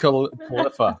Wiz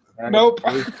Khalifa. Right? Nope,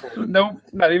 Wiz Khalifa. nope,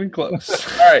 not even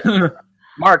close. All right,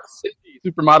 Mark, Cindy,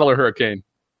 supermodel or hurricane?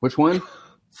 Which one?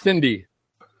 Cindy.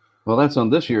 Well, that's on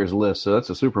this year's list, so that's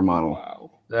a supermodel.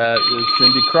 Wow. That is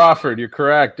Cindy Crawford. You're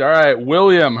correct. All right,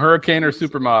 William, hurricane or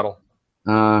supermodel?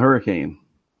 Hurricane.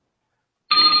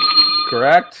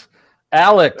 Correct.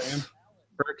 Alex,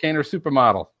 hurricane or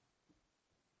supermodel?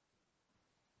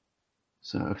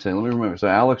 So, okay, let me remember. So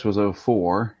Alex was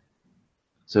 04.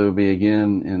 So it would be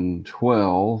again in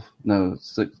 12. No,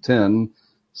 10,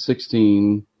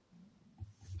 16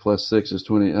 plus 6 is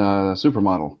 20.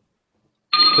 Supermodel.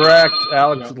 correct.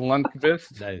 Alex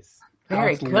Lundqvist. Nice.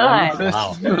 Very good.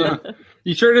 Wow.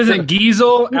 You sure it isn't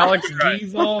Giesel? Alex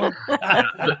Giesel?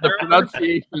 The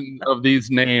pronunciation of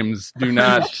these names do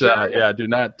not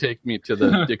take me to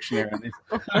the dictionary.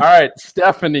 All right,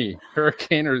 Stephanie,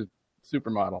 hurricane or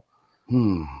supermodel?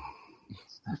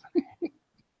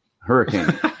 Hurricane.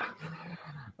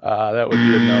 That would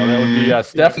be a no. That would be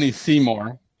Stephanie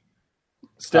Seymour.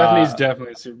 Stephanie's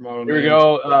definitely a supermodel. Here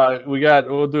we go.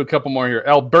 We'll do a couple more here.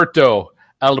 Alberto.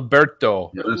 Yeah,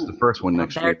 that's the first one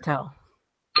next year. Alberto.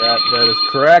 That is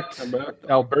correct.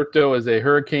 Alberto is a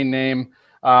hurricane name.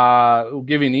 We'll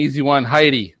give you an easy one.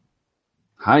 Heidi.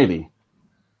 I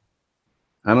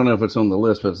don't know if it's on the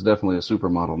list, but it's definitely a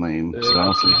supermodel name. So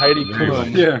I'll say Heidi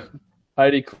Klum. Yeah.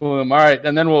 Heidi Klum. All right,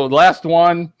 and then last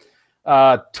one.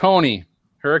 Tony,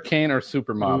 hurricane or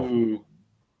supermodel? Ooh,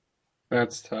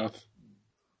 that's tough.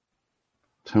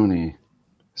 Tony.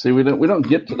 See, we don't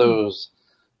get to those.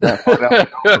 That far down.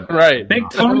 Right.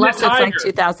 Think Tony Unless the it's Tiger. like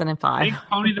 2005. Think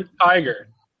Tony the Tiger.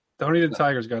 Tony the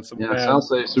Tiger's got some Yes, bad. I'll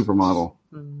say supermodel.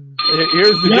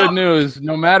 Here's the good news.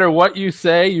 No matter what you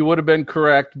say, you would have been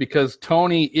correct because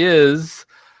Tony is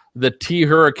the T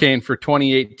Hurricane for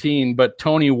 2018, but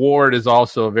Tony Ward is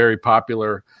also a very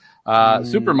popular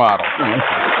supermodel.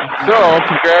 So,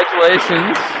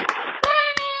 congratulations.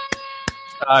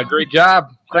 Great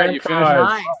job. Great, you finished.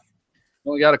 Nice.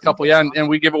 We got a couple, and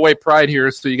we give away Pride here,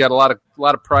 so you got a lot of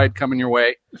Pride coming your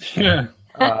way. Yeah.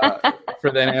 For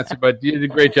that answer, but you did a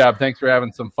great job. Thanks for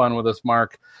having some fun with us,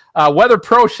 Mark.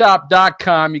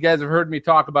 WeatherProShop.com. You guys have heard me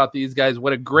talk about these guys.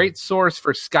 What a great source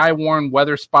for Skywarn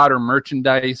Weather Spotter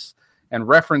merchandise and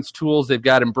reference tools. They've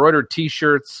got embroidered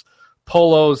T-shirts,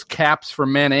 polos, caps for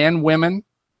men and women.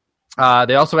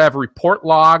 They also have report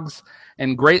logs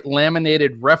and great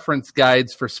laminated reference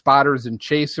guides for spotters and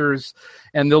chasers.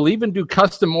 And they'll even do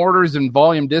custom orders and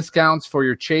volume discounts for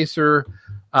your chaser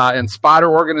and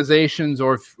spotter organizations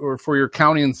or for your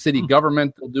county and city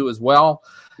government. They'll do as well.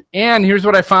 And here's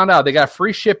what I found out. They got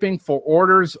free shipping for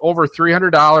orders over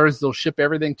 $300. They'll ship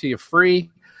everything to you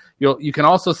free. You can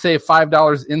also save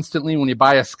 $5 instantly when you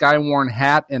buy a Skywarn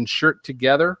hat and shirt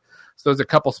together. So there's a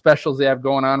couple specials they have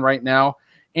going on right now.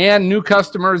 And new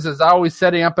customers, as always,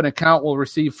 setting up an account will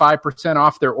receive 5%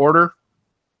 off their order.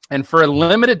 And for a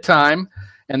limited time,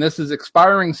 and this is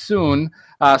expiring soon,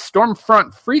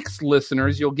 Stormfront Freaks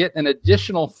listeners, you'll get an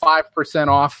additional 5%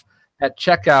 off at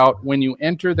checkout when you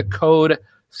enter the code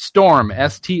STORM,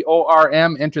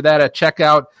 STORM. Enter that at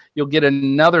checkout. You'll get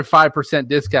another 5%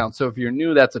 discount. So if you're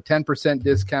new, that's a 10%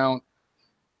 discount.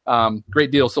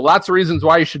 Great deal. So lots of reasons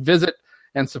why you should visit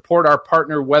and support our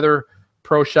partner,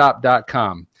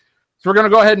 WeatherProShop.com. So we're going to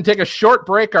go ahead and take a short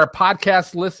break. Our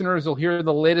podcast listeners will hear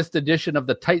the latest edition of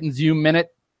the Titans U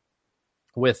Minute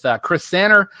with Chris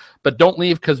Sanner, but don't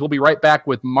leave because we'll be right back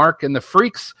with Mark and the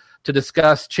Freaks to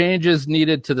discuss changes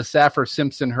needed to the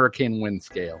Saffir-Simpson hurricane wind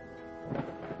scale.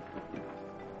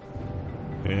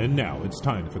 And now it's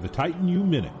time for the Titan U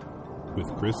Minute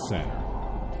with Chris Sanner.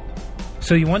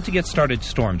 So you want to get started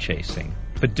storm chasing,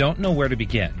 but don't know where to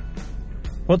begin.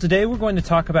 Well, today we're going to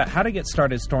talk about how to get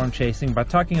started storm chasing by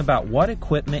talking about what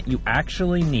equipment you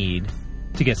actually need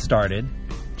to get started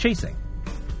chasing.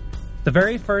 The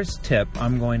very first tip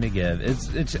I'm going to give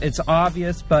it's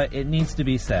obvious, but it needs to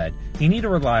be said. You need a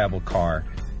reliable car.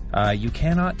 You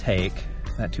cannot take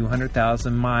that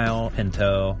 200,000 mile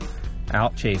Pinto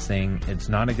out chasing. It's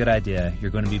not a good idea.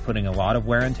 You're going to be putting a lot of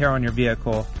wear and tear on your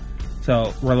vehicle.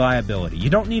 So reliability. You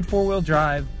don't need four-wheel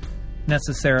drive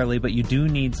necessarily, but you do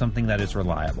need something that is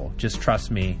reliable. Just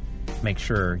trust me. Make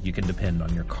sure you can depend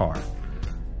on your car.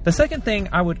 The second thing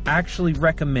I would actually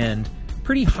recommend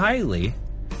pretty highly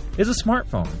is a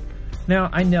smartphone. Now,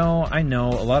 I know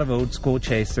a lot of old school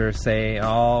chasers say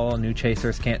all new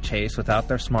chasers can't chase without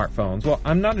their smartphones. Well,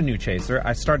 I'm not a new chaser.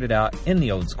 I started out in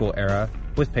the old school era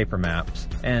with paper maps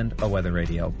and a weather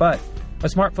radio, but a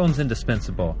smartphone's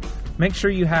indispensable. Make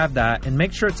sure you have that, and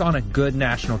make sure it's on a good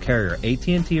national carrier.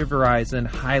 AT&T or Verizon,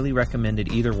 highly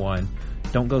recommended either one.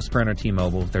 Don't go Sprint or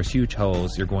T-Mobile. If there's huge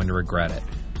holes, you're going to regret it.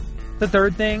 The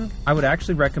third thing I would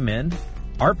actually recommend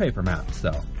are paper maps,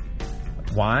 though.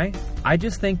 Why? I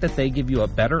just think that they give you a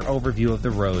better overview of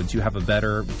the roads. You have a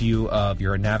better view of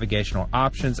your navigational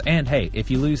options. And hey, if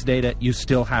you lose data, you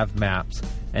still have maps,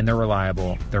 and they're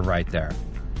reliable. They're right there.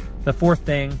 The fourth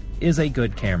thing is a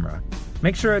good camera.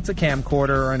 Make sure it's a camcorder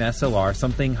or an SLR,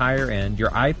 something higher end.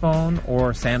 Your iPhone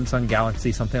or Samsung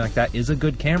Galaxy, something like that, is a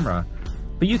good camera,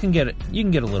 but you can get it. You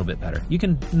can get a little bit better. You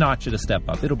can notch it a step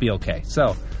up. It'll be okay.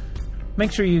 So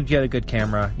make sure you get a good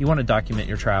camera. You want to document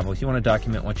your travels. You want to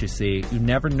document what you see. You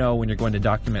never know when you're going to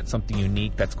document something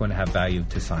unique that's going to have value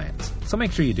to science. So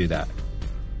make sure you do that.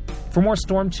 For more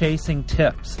storm chasing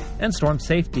tips and storm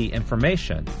safety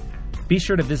information, be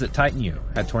sure to visit Titan U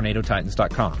at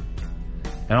TornadoTitans.com.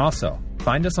 And also,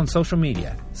 find us on social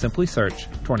media. Simply search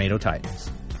Tornado Titans.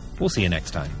 We'll see you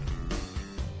next time.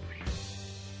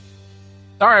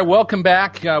 All right, welcome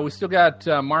back. We still got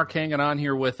Mark hanging on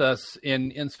here with us,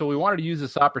 and so we wanted to use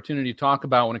this opportunity to talk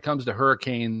about when it comes to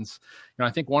hurricanes. I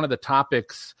think one of the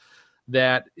topics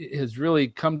that has really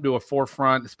come to a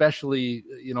forefront, especially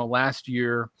last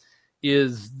year,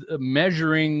 is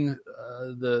measuring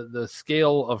the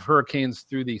scale of hurricanes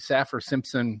through the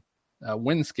Saffir-Simpson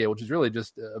wind scale, which is really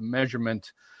just a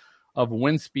measurement of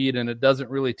wind speed, and it doesn't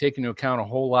really take into account a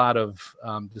whole lot of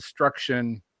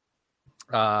destruction,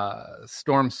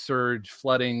 storm surge,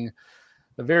 flooding,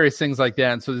 the various things like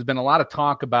that. And so there's been a lot of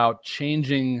talk about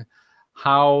changing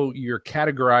how you're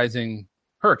categorizing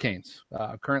hurricanes.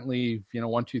 Currently,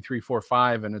 1, 2, 3, 4,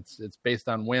 5, and it's based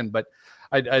on wind. But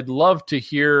I'd love to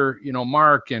hear,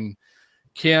 Mark and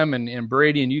Kim and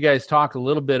Brady and you guys talk a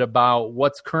little bit about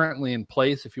what's currently in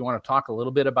place. If you want to talk a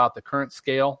little bit about the current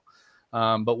scale,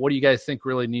 but what do you guys think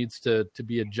really needs to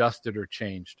be adjusted or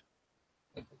changed?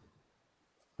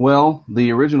 Well,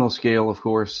 the original scale, of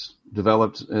course,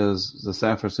 developed as the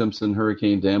Saffir-Simpson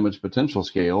Hurricane Damage Potential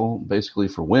Scale, basically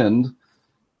for wind.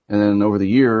 And then over the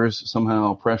years,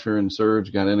 somehow pressure and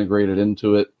surge got integrated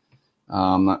into it.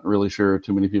 I'm not really sure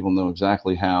too many people know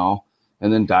exactly how.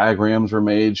 And then diagrams were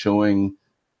made showing,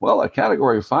 well, a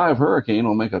Category 5 hurricane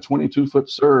will make a 22-foot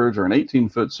surge or an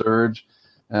 18-foot surge.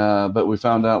 But we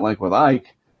found out, like with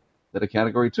Ike, that a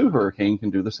Category 2 hurricane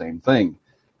can do the same thing.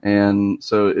 And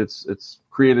so it's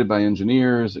created by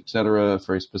engineers, et cetera,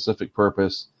 for a specific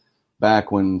purpose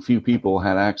back when few people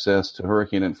had access to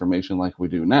hurricane information like we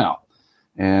do now.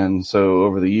 And so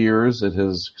over the years, it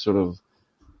has sort of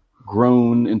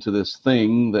grown into this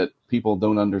thing that people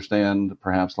don't understand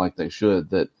perhaps like they should,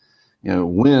 that,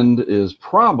 wind is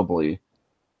probably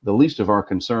the least of our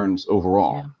concerns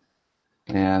overall.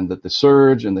 Yeah. And that the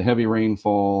surge and the heavy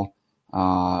rainfall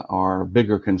are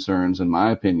bigger concerns, in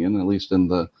my opinion, at least in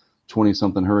the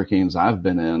 20-something hurricanes I've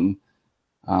been in.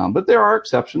 But there are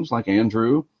exceptions like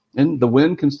Andrew, and the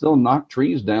wind can still knock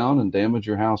trees down and damage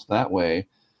your house that way.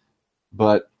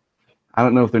 But I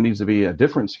don't know if there needs to be a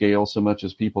different scale so much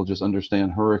as people just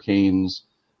understand hurricanes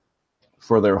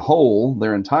for their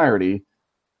entirety,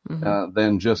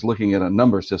 than just looking at a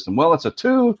number system. Well, it's a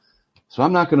 2, so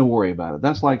I'm not going to worry about it.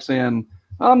 That's like saying,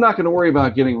 I'm not going to worry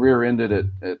about getting rear-ended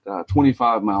at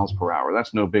 25 miles per hour.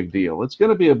 That's no big deal. It's going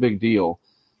to be a big deal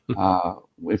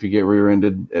if you get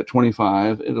rear-ended at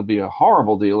 25. It'll be a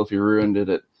horrible deal if you're rear-ended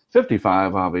at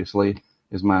 55, obviously,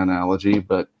 is my analogy.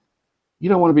 But you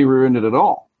don't want to be rear-ended at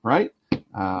all, right?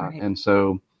 Right. And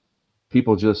so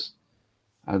people just,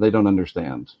 they don't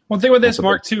understand. Well, think about this,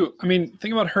 Mark, too. I mean,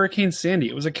 think about Hurricane Sandy.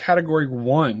 It was a Category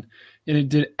 1, and it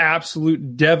did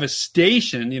absolute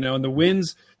devastation, and the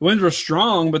winds were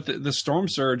strong, but the storm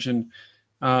surge and,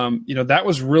 that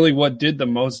was really what did the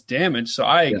most damage. So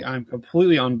I'm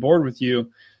completely on board with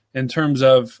you in terms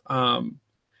of,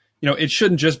 it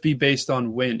shouldn't just be based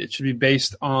on wind. It should be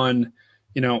based on,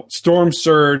 storm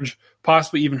surge,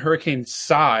 possibly even hurricane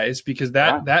size, because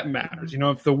that matters.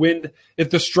 If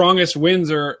the strongest winds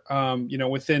are,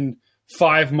 within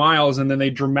 5 miles and then they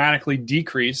dramatically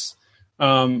decrease,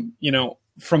 from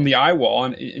the eye wall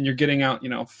and you're getting out,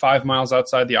 5 miles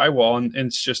outside the eye wall and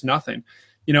it's just nothing.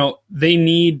 They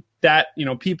need that,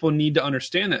 people need to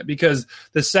understand that, because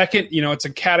the second, it's a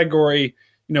Category,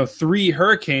 3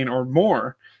 hurricane or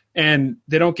more, and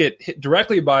they don't get hit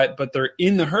directly by it, but they're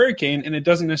in the hurricane and it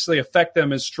doesn't necessarily affect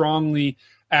them as strongly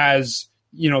as,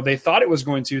 they thought it was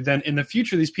going to, then in the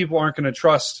future, these people aren't going to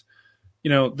trust,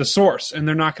 the source, and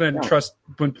they're not going to trust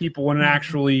when an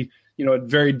actually, a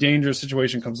very dangerous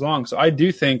situation comes along. So I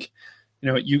do think,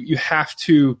 you have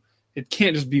to, it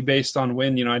can't just be based on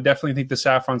wind. I definitely think the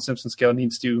Saffir-Simpson scale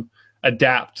needs to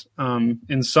adapt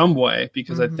in some way,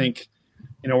 because I think,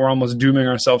 we're almost dooming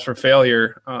ourselves for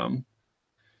failure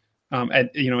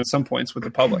at some points with the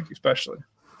public, especially.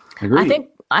 Agreed.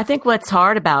 I think what's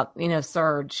hard about,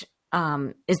 surge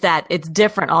is that it's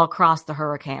different all across the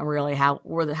hurricane, really, how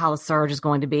the surge is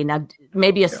going to be. Now,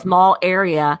 maybe a small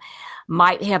area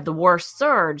might have the worst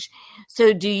surge.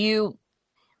 So do you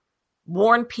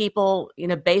warn people,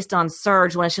 based on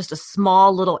surge when it's just a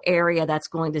small little area that's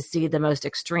going to see the most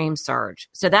extreme surge?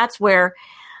 So that's where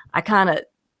I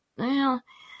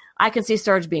I can see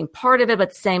surge being part of it, but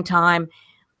at the same time,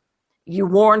 you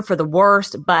warn for the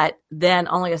worst, but then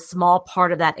only a small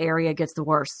part of that area gets the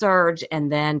worst surge,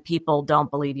 and then people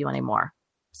don't believe you anymore.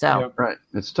 So right,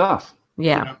 it's tough.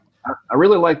 Yeah. I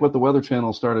really like what the Weather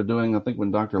Channel started doing. I think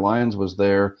when Dr. Lyons was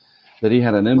there, that he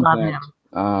had an impact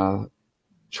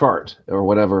chart or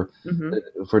whatever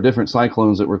for different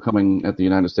cyclones that were coming at the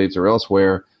United States or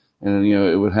elsewhere. And,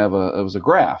 it would have it was a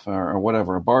graph or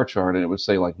whatever, a bar chart, and it would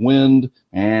say like wind,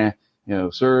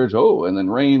 surge, and then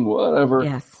rain, whatever.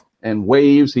 Yes. And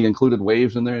waves. He included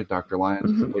waves in there. Dr. Lyons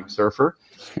is a big surfer.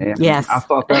 And yes. I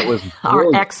thought that was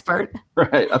our expert.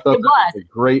 Right. I thought that was a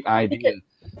great idea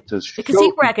because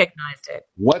he recognized it.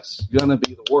 What's going to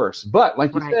be the worst? But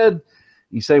like you said,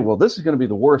 you say, well, this is going to be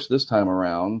the worst this time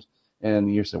around.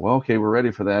 And you say, well, okay, we're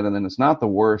ready for that. And then it's not the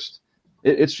worst.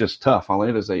 It's just tough.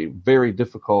 It is a very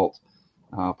difficult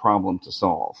problem to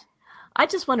solve. I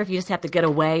just wonder if you just have to get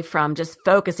away from just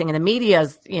focusing, and the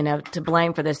media's, to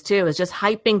blame for this too, is just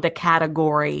hyping the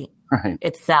category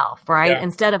itself, right? Yeah.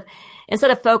 Instead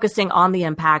of focusing on the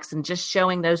impacts and just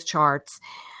showing those charts,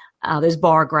 those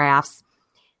bar graphs,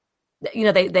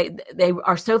 they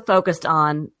are so focused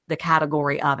on the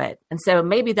category of it. And so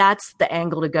maybe that's the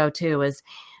angle to go to, is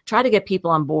try to get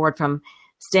people on board from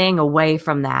staying away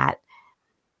from that.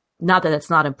 Not that it's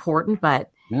not important,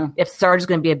 but if surge is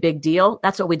going to be a big deal,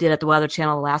 that's what we did at the Weather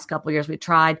Channel the last couple of years. We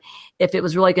tried, if it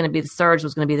was really going to be the surge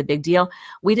was going to be the big deal,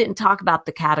 we didn't talk about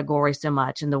the category so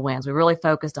much in the winds. We really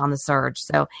focused on the surge.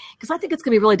 So, because I think it's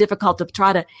going to be really difficult to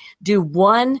try to do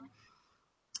one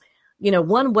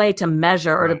way to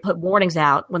measure or to put warnings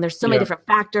out when there's so many different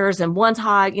factors and one's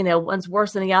high, one's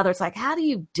worse than the other. It's like, how do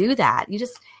you do that? You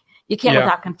can't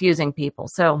without confusing people.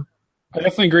 So I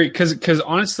definitely agree. Cause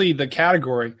honestly, the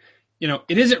category,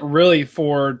 it isn't really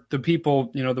for the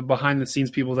people, the behind the scenes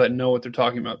people that know what they're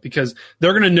talking about, because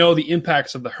they're going to know the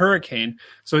impacts of the hurricane.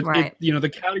 So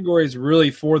the category is really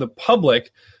for the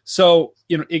public. So,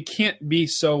 it can't be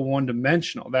so one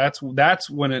dimensional. That's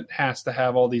when it has to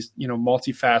have all these,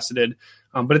 multifaceted,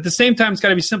 but at the same time, it's got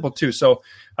to be simple too. So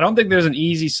I don't think there's an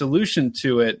easy solution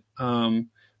to it.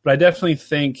 But I definitely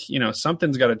think,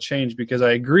 something's got to change, because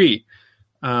I agree.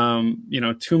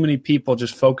 Too many people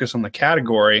just focus on the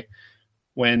category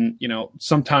when,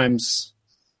 sometimes,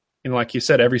 like you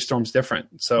said, every storm's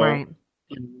different. So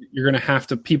you're going to have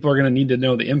to, people are going to need to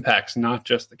know the impacts, not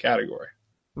just the category.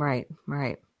 Right.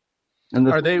 Right. And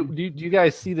do you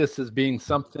guys see this as being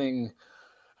something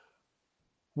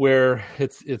where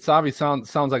it's obviously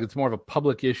sounds like it's more of a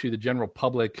public issue? The general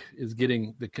public is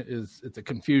getting it's a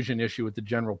confusion issue with the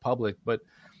general public, but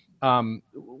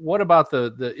what about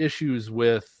the issues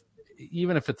with,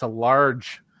 even if it's a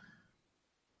large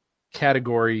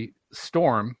category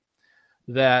storm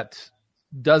that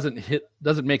doesn't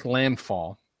make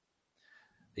landfall?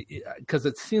 Because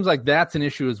it seems like that's an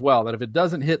issue as well, that if it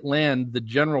doesn't hit land, the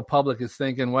general public is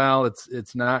thinking, well,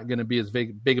 it's not going to be as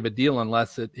big of a deal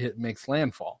unless it makes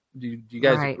landfall. Do you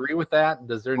guys agree with that?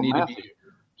 Does there need to be?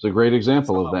 It's a great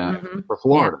example of that for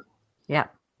Florida. Yeah.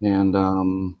 And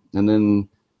then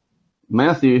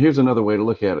Matthew, here's another way to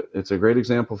look at it. It's a great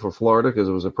example for Florida because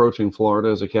it was approaching Florida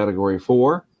as a Category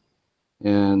 4,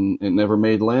 and it never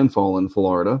made landfall in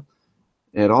Florida.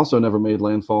 It also never made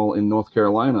landfall in North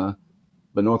Carolina.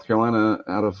 But North Carolina,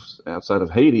 outside of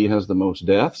Haiti, has the most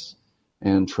deaths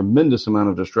and tremendous amount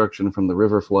of destruction from the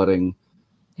river flooding,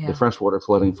 the freshwater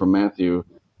flooding from Matthew.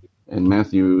 And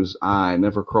Matthew's eye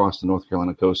never crossed the North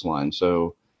Carolina coastline.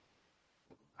 So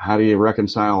how do you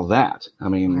reconcile that? I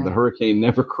mean, the hurricane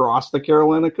never crossed the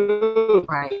Carolina coast.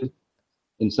 Right.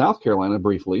 In South Carolina,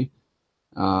 briefly.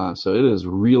 So it is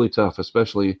really tough,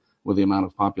 especially with the amount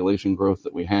of population growth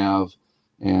that we have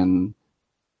and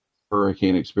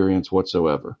hurricane experience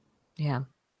whatsoever. Yeah.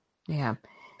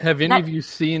 Have any of you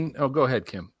seen? Oh, go ahead,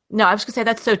 Kim. No, I was going to say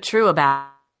that's so true about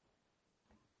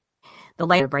the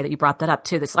land, that you brought that up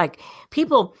too. It's like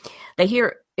people, they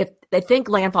hear, if they think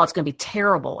landfall is going to be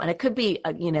terrible, and it could be,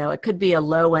 it could be a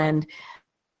low end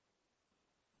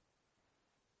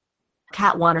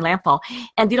Cat 1 or landfall,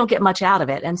 and you don't get much out of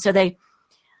it. And so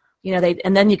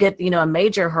and then you get, a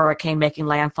major hurricane making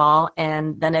landfall,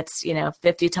 and then it's,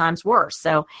 50 times worse.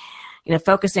 So,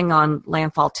 focusing on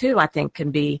landfall too, I think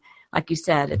can be, like you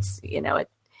said, it's,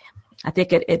 I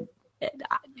think it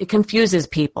confuses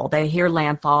people. They hear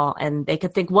landfall and they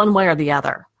could think one way or the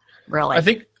other, really. I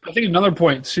think another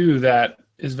point too that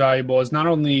is valuable is not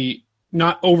only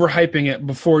not overhyping it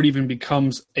before it even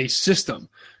becomes a system.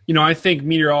 I think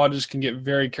meteorologists can get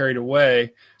very carried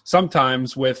away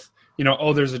sometimes with,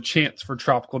 there's a chance for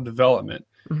tropical development.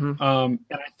 Mm-hmm. And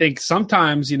I think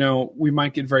sometimes, we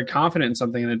might get very confident in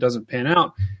something and it doesn't pan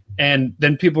out. And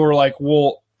then people are like,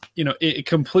 well, it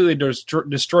completely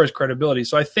destroys credibility.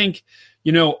 So I think,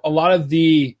 a lot of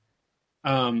the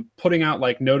putting out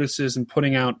like notices and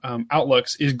putting out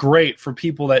outlooks is great for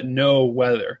people that know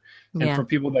weather and for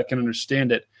people that can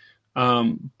understand it.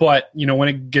 But, when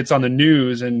it gets on the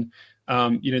news and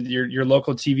Your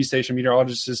local TV station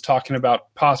meteorologist is talking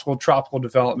about possible tropical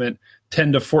development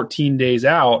 10 to 14 days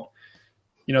out,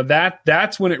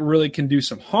 that's when it really can do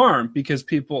some harm, because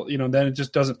people, then it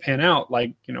just doesn't pan out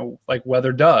like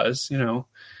weather does,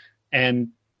 And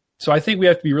so I think we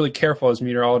have to be really careful as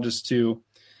meteorologists to,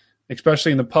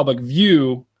 especially in the public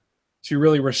view, to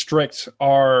really restrict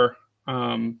our,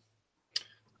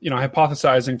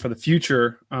 hypothesizing for the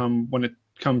future when it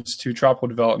comes to tropical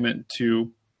development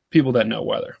to people that know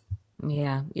weather.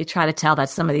 Yeah, you try to tell that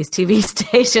some of these TV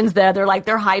stations they're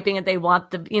hyping it. They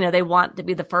want they want to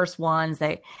be the first ones.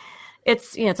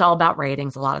 It's all about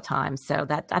ratings a lot of times. So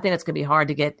that I think it's going to be hard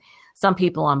to get some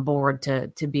people on board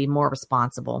to be more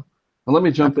responsible. Well, let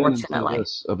me jump into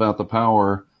this about the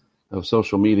power of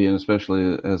social media, and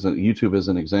especially YouTube as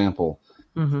an example,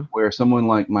 where someone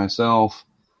like myself,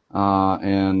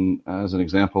 and as an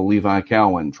example, Levi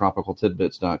Cowan,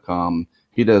 tropicaltidbits.com,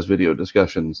 he does video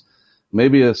discussions.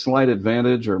 Maybe a slight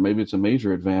advantage, or maybe it's a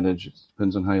major advantage, it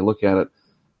depends on how you look at it,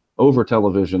 over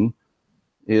television,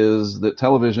 is that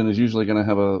television is usually going to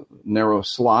have a narrow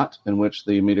slot in which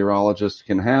the meteorologist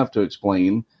can have to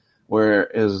explain,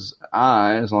 whereas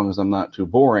as long as I'm not too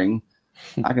boring,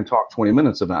 I can talk 20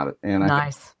 minutes about it, and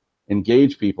I can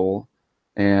engage people,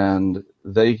 and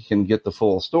they can get the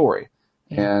full story.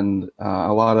 Yeah. And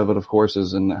a lot of it, of course,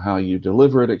 is in how you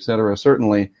deliver it, et cetera,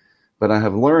 certainly. But I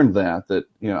have learned that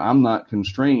I'm not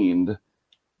constrained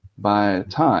by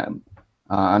time.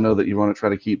 I know that you want to try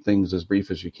to keep things as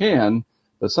brief as you can,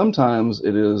 but sometimes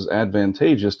it is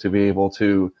advantageous to be able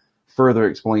to further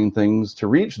explain things to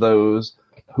reach those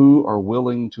who are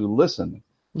willing to listen.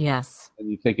 Yes. And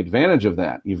you take advantage of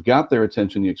that. You've got their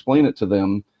attention, you explain it to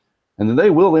them, and then they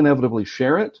will inevitably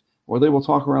share it, or they will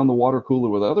talk around the water cooler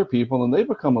with other people, and they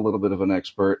become a little bit of an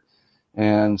expert.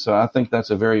 And so I think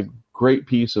that's a very great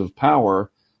piece of power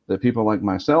that people like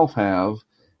myself have,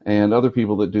 and other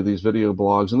people that do these video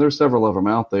blogs, and there's several of them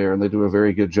out there, and they do a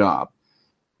very good job.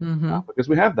 Because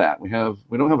we have that. We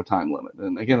don't have a time limit.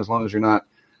 And again, as long as you're not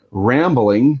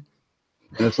rambling,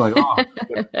 and it's like,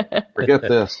 forget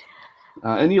this.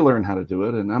 And you learn how to do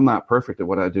it. And I'm not perfect at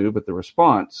what I do, but the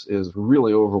response is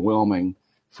really overwhelming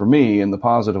for me in the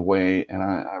positive way. And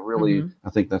I really, I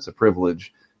think that's a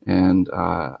privilege. And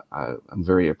I'm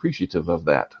very appreciative of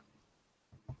that.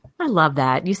 I love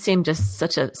that. You seem just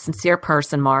such a sincere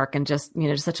person, Mark, and just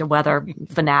such a weather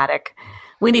fanatic.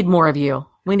 We need more of you.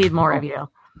 Of you.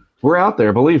 We're out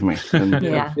there, believe me. And,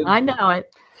 yeah, I know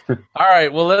it. All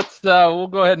right. Well, we'll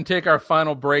go ahead and take our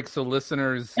final break so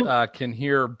listeners can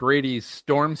hear Brady's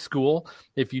Storm School.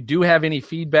 If you do have any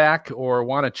feedback or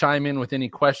want to chime in with any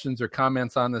questions or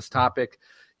comments on this topic,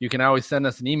 you can always send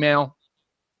us an email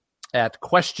at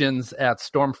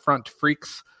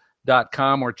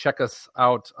questions@stormfrontfreaks.com, or check us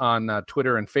out on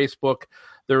Twitter and Facebook.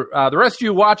 The rest of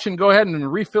you watching, go ahead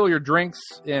and refill your drinks.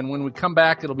 And when we come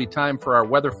back, it'll be time for our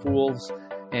Weather Fools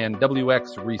and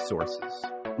WX resources.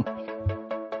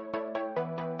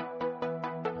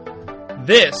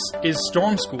 This is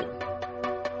Storm School,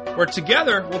 where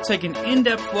together we'll take an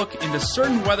in-depth look into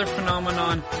certain weather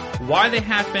phenomenon, why they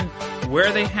happen,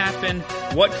 where they happen,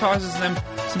 what causes them.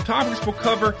 Some topics we'll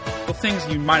cover, the things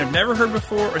you might have never heard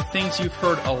before or things you've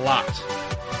heard a lot.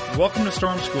 Welcome to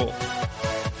Storm School.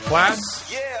 Class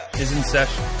is in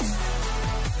session.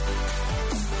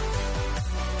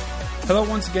 Hello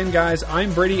once again, guys.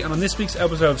 I'm Brady, and on this week's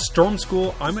episode of Storm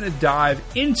School, I'm going to dive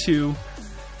into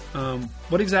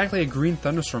what exactly a green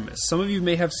thunderstorm is. Some of you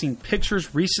may have seen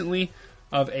pictures recently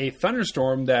of a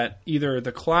thunderstorm that either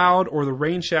the cloud or the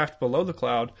rain shaft below the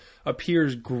cloud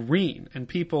appears green, and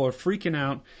people are freaking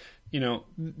out.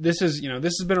 This has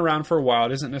been around for a while.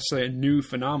 It isn't necessarily a new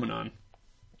phenomenon,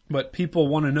 but people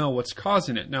want to know what's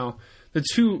causing it. Now, the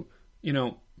two,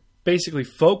 basically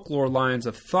folklore lines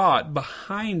of thought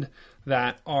behind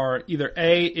that are either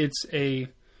A, it's a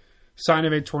sign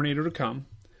of a tornado to come,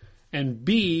 and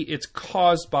B, it's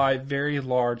caused by very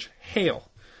large hail.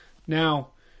 Now,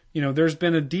 there's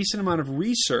been a decent amount of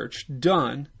research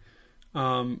done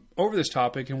over this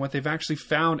topic, and what they've actually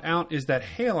found out is that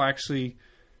hail actually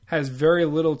has very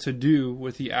little to do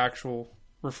with the actual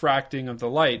refracting of the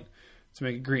light to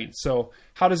make it green. So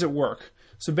how does it work?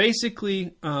 So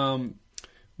basically,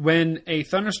 when a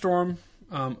thunderstorm,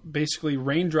 basically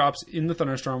raindrops in the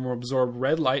thunderstorm will absorb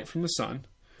red light from the sun,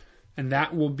 and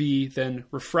that will be then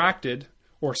refracted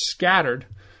or scattered,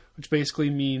 which basically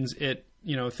means it,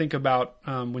 think about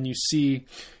when you see,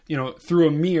 through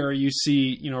a mirror, you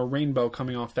see, a rainbow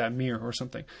coming off that mirror or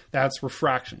something. That's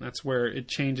refraction. That's where it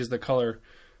changes the color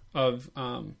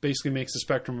basically makes the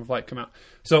spectrum of light come out.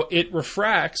 So it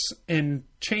refracts and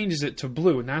changes it to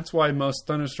blue, and that's why most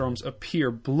thunderstorms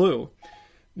appear blue.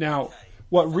 Now,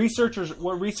 what researchers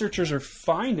are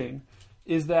finding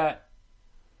is that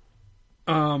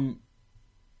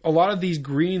a lot of these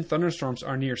green thunderstorms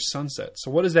are near sunset.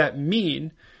 So what does that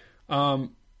mean?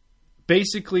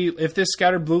 Basically, if this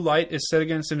scattered blue light is set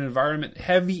against an environment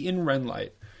heavy in red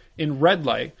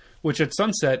light, which at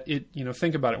sunset,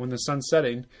 think about it, when the sun's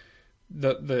setting,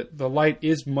 the light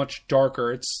is much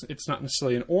darker. It's not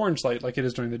necessarily an orange light like it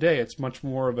is during the day. It's much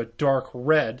more of a dark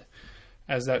red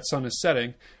as that sun is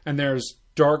setting. And there's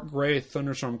dark gray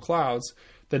thunderstorm clouds.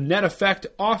 The net effect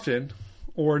often,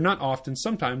 or not often,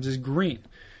 sometimes is green.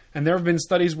 And there have been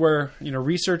studies where,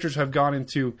 researchers have gone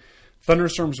into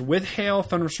thunderstorms with hail,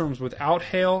 thunderstorms without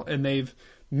hail, and they've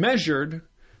measured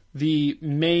the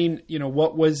main,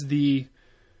 what was the,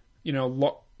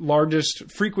 largest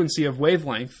frequency of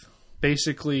wavelength,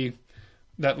 basically,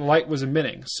 that light was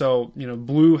emitting. So,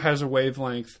 blue has a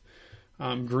wavelength,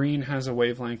 green has a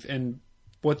wavelength, and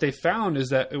what they found is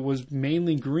that it was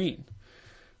mainly green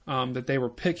that they were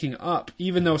picking up,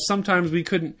 even though sometimes we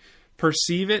couldn't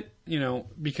perceive it,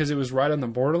 because it was right on the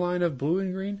borderline of blue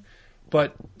and green.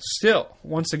 But still,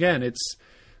 once again, it's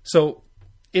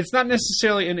not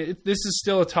necessarily, and this is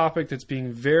still a topic that's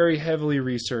being very heavily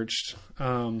researched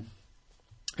and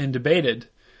debated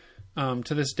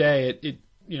to this day.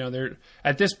 They're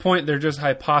at this point they're just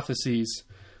hypotheses,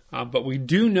 but we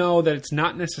do know that it's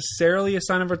not necessarily a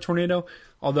sign of a tornado,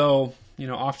 although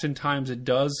oftentimes it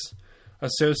does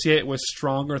associate with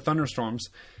stronger thunderstorms.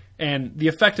 And the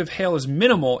effect of hail is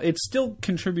minimal. It still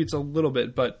contributes a little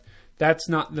bit, but that's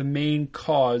not the main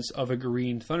cause of a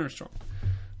green thunderstorm.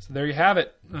 So there you have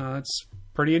it. It's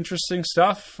pretty interesting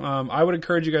stuff. I would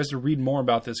encourage you guys to read more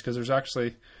about this because there's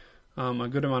actually a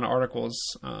good amount of articles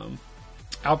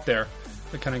out there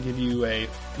that kind of give you a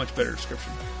much better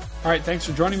description. All right, thanks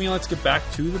for joining me. Let's get back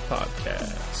to the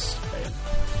podcast.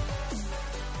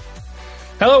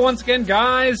 Hello once again,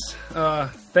 guys.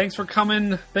 Thanks for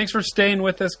coming. Thanks for staying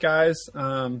with us, guys.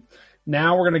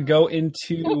 Now we're going to go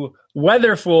into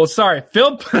Weather Fools. Sorry,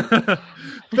 Phil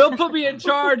put me in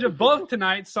charge of both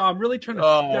tonight, so I'm really trying to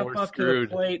step up to the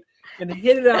plate and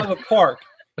hit it out of the park.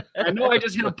 I know I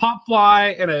just hit a pop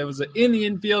fly, and it was in the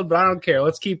infield, but I don't care.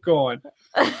 Let's keep going.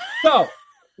 So,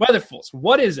 Weather Fools,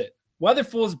 what is it? Weather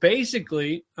Fools,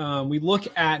 basically, we look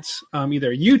at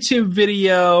either a YouTube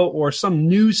video or some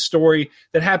news story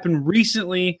that happened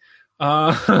recently.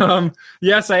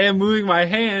 Yes, I am moving my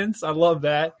hands. I love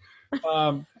that.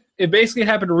 It basically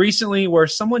happened recently where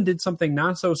someone did something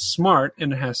not so smart,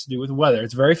 and it has to do with weather.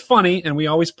 It's very funny, and we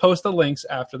always post the links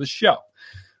after the show.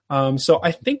 So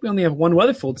I think we only have one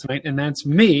Weather Fool tonight, and that's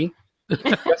me.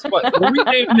 Guess what? We're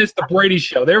renaming this the Brady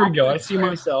Show. There we go. I see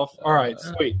myself. All right,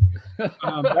 sweet.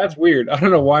 That's weird. I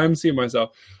don't know why I'm seeing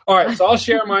myself. All right, so I'll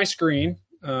share my screen.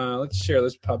 Let's share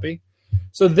this puppy.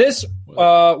 So this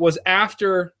was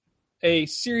after a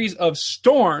series of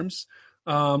storms.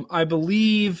 I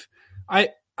believe I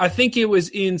think it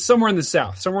was somewhere in the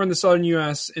south, somewhere in the southern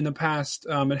U.S. in the past.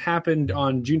 It happened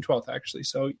on June 12th, actually.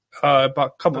 So about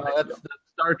a couple days ago. That's the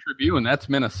Star Tribune. That's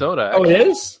Minnesota. Actually. Oh, it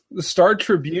is? The Star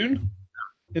Tribune?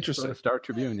 Interesting. The Star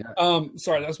Tribune, yeah.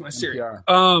 Sorry, that was my Siri.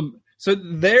 So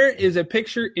there is a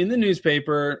picture in the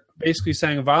newspaper basically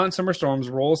saying a violent summer storms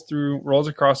rolls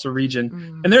across the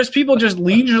region. And there's people just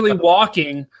leisurely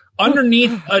walking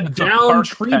underneath a down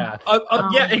tree.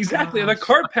 Yeah, exactly. The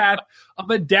cart path of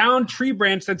a down tree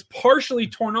branch that's partially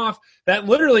torn off that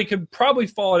literally could probably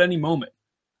fall at any moment.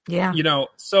 Yeah.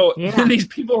 These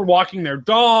people are walking their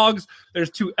dogs. There's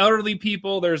two elderly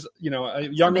people. There's, a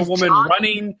younger woman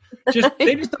running.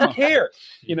 They just don't care,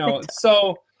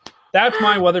 So that's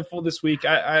my Weather Fool this week.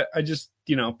 I just,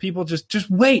 people just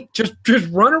wait. Just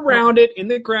run around it in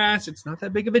the grass. It's not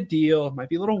that big of a deal. It might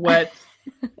be a little wet.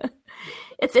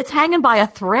 It's hanging by a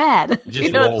thread.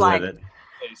 Just roll with it.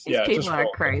 These people are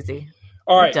crazy.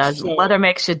 All right. It does. Weather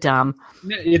makes you dumb.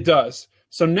 It does.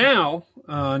 So now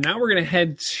we're going to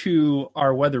head to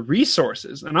our weather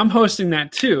resources, and I'm hosting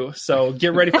that too. So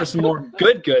get ready for some more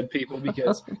good people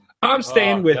because I'm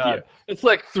staying with you. It's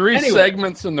like three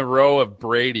segments in the row of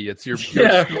Brady. It's your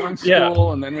storm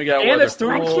school, and then we got weather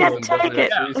storm. I can't take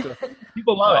it.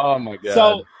 People love it. Oh my god!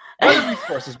 So weather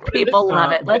resources. People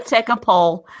love it. Let's take a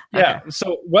poll. Yeah. Okay.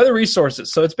 So weather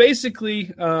resources. So it's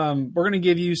basically we're going to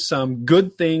give you some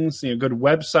good things, good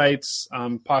websites,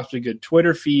 possibly good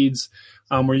Twitter feeds.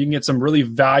 Where you can get some really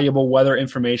valuable weather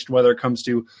information, whether it comes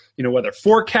to, weather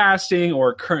forecasting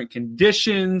or current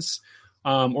conditions,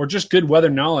 or just good weather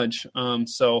knowledge.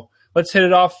 So let's hit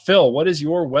it off. Phil, what is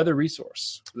your weather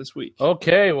resource this week?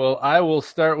 Okay, well, I will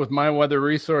start with my weather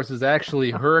resource is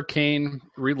actually hurricane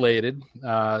related.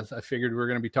 I figured we were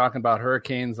going to be talking about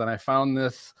hurricanes, and I found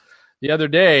this the other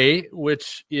day,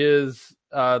 which is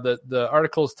the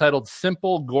article is titled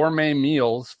 "Simple Gourmet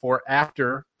Meals for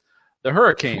After the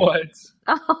Hurricane." What?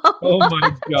 Oh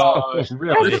my gosh!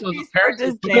 Really? This was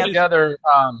apparently put together.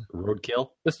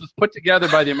 Roadkill. This was put together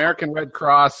by the American Red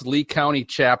Cross Lee County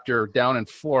chapter down in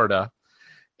Florida,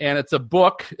 and it's a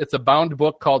book. It's a bound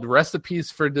book called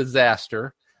 "Recipes for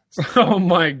Disaster." Oh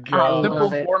my god!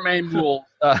 Simple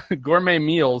gourmet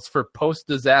meals for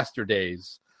post-disaster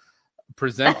days,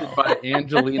 presented by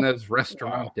Angelina's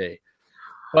Restaurante.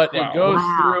 But it goes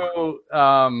through,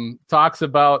 talks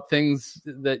about things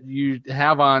that you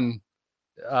have on,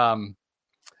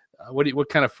 what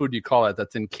kind of food do you call it?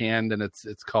 That's in canned, and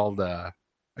it's called I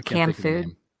can't canned think of food. the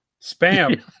name.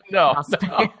 Spam. No,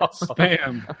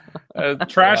 Spam.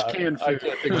 Trash can food. I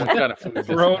can't think of what kind of food.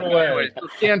 Throw it away. Anyway, so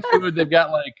canned food. They've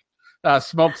got like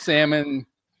smoked salmon,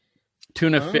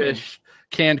 tuna fish,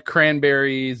 canned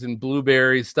cranberries and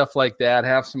blueberries, stuff like that.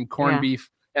 Have some corned beef.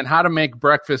 And how to make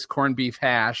breakfast corned beef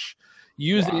hash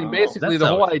using basically the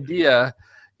whole idea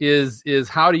is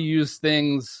how to use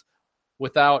things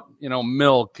without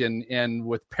milk and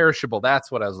with perishable.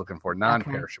 That's what I was looking for.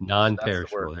 Non-perishable.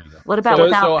 Non-perishable. What about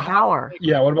without power?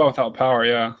 Yeah, what about without power?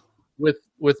 Yeah. With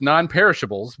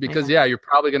non-perishables, because you're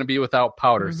probably going to be without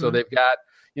powder. Mm-hmm. So they've got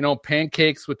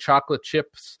pancakes with chocolate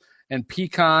chips and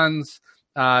pecans.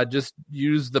 Just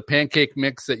use the pancake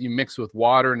mix that you mix with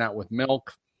water, not with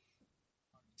milk.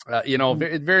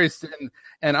 It varies.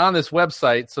 And on this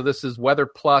website, so this is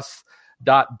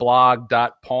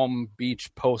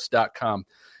weatherplus.blog.palmbeachpost.com,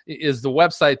 is the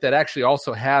website that actually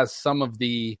also has some of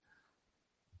the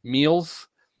meals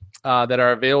that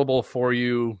are available for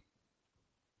you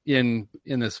in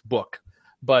this book.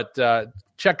 But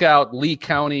check out Lee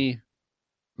County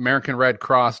American Red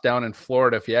Cross down in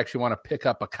Florida. If you actually want to pick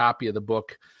up a copy of the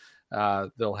book,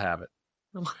 they'll have it.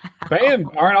 Wow. Bam!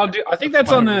 All right, I think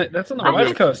that's on the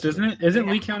West Coast, isn't it? Isn't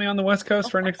Lee County on the West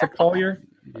Coast, right next to Collier?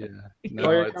 Yeah,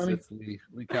 no, it's Lee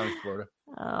County, Florida.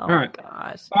 Oh my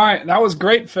gosh! All right, that was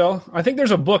great, Phil. I think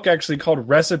there's a book actually called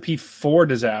 "Recipe for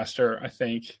Disaster." I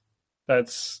think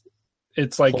it's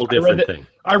like whole different thing.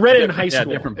 I read it in high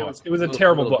school. Different book. It was a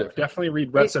terrible book. Different. Definitely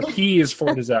read "Recipes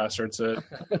for Disaster." It's an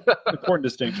important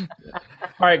distinction. All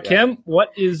right, Kim,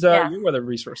 what is your weather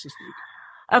resource this week?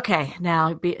 Okay,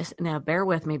 now bear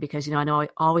with me because I know I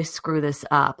always screw this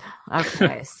up.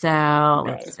 Okay, so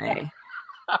let's see.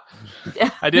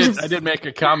 I did make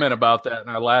a comment about that in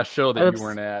our last show that you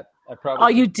weren't at.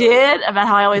 You did? About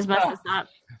how I always mess this up?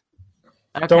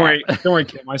 Okay. Don't worry,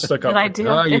 Kim. I stuck up. Did I do?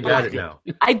 Oh, you got it now.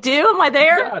 I do? Am I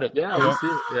there? You got it. Yeah, we see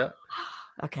it. Yeah.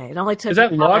 Okay, it only took. Is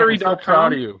that lottery.com?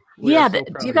 Proud of you. Do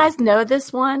you guys know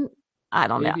this one? I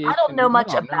don't know. I don't know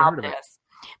much about this.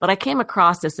 But I came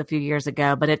across this a few years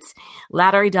ago, but it's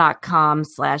lottery.com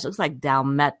 / looks like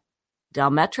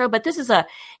Delmetro, but this is a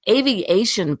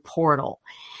aviation portal.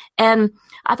 And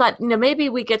I thought, maybe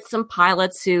we get some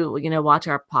pilots who, watch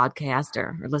our podcast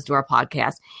or listen to our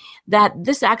podcast, that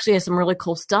this actually has some really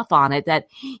cool stuff on it that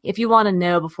if you want to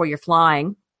know before you're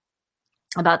flying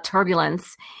about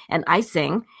turbulence and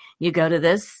icing, you go to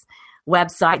this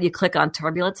website, you click on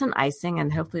turbulence and icing,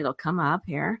 and hopefully it'll come up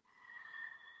here.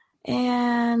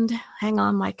 And hang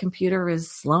on, my computer is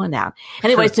slowing down.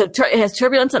 Anyway, so it has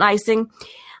turbulence and icing.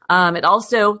 It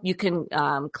also, you can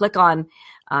click on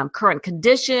current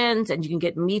conditions, and you can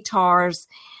get METARs.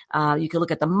 You can look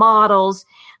at the models.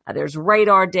 There's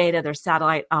radar data. There's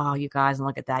satellite. Oh, you guys, and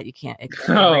look at that. You can't.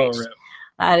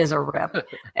 That is a rip.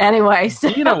 Anyway,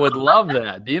 so Dina would love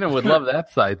that. Dina would love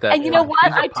that site. And you know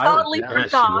what? I totally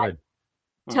forgot.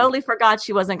 Totally forgot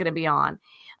she wasn't going to be on.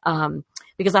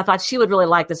 Because I thought she would really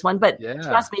like this one. But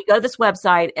trust me, go to this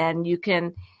website and you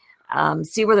can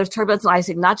see where there's turbulence and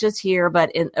icing, not just here,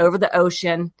 but over the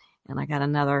ocean. And I got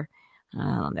another,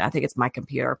 I think it's my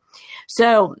computer.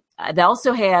 So it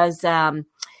also has, Latin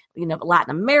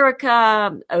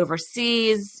America,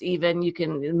 overseas, even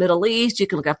Middle East, you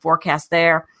can look at forecasts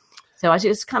there. So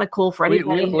it's kind of cool for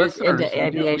anybody who's into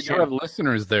aviation. We do have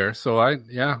listeners there. So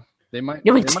They might be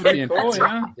interested.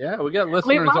 Yeah, we got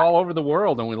listeners all over the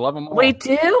world, and we love them all. We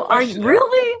do? Are you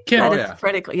really? Kim, that is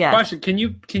pretty cool. Yes. Question: Can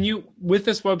you with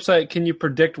this website? Can you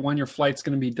predict when your flight's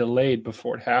going to be delayed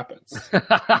before it happens?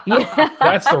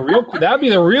 That's the real. That'd be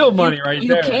the real money right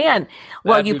there. You can.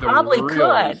 Well, you probably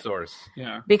could. Resource.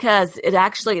 Yeah. Because it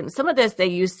actually, some of this they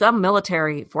use some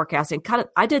military forecasting.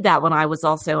 I did that when I was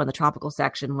also in the tropical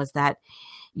section. Was that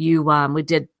we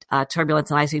did turbulence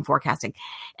and icing forecasting,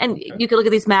 and you could look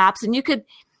at these maps, and you could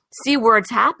see where it's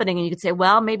happening, and you could say,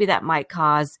 well, maybe that might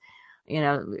cause,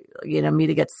 me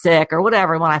to get sick or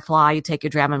whatever. When I fly, you take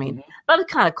your Dramamine. But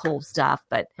it's kind of cool stuff.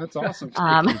 But that's awesome.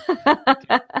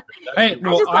 Hey,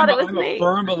 well, I'm a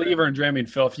firm believer in Dramamine,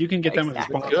 Phil. If you can get them as a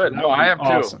sponsor, good. No, I am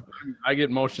awesome. Too. I get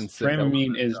motion sick.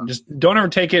 Dramamine is just don't ever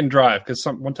take it and drive because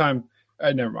one time,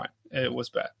 never mind, it was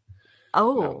bad.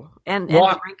 Oh, and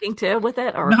drinking too with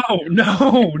it? Or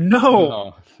No,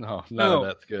 none of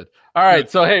that's good. All right,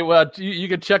 so hey, well, you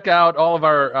can check out all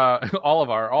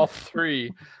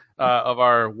three of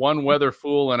our one weather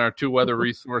fool and our two weather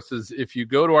resources. If you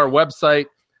go to our website,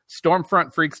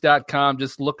 stormfrontfreaks.com,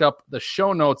 just look up the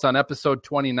show notes on episode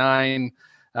 29.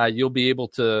 You'll be able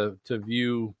to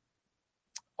view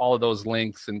all of those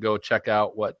links and go check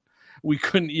out what we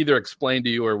couldn't either explain to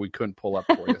you or we couldn't pull up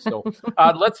for you. So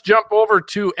let's jump over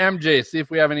to MJ, see if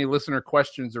we have any listener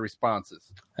questions or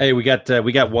responses. Hey, we got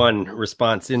one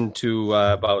response into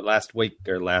about last week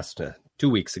or 2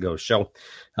 weeks ago show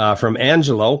from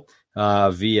Angelo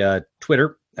via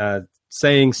Twitter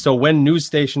saying, so when news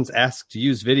stations ask to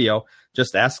use video,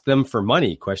 just ask them for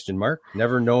money, ?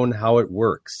 Never known how it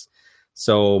works.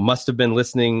 So must have been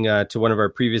listening to one of our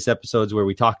previous episodes where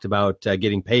we talked about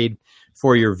getting paid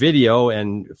for your video.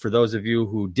 And for those of you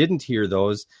who didn't hear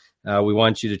those, we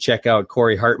want you to check out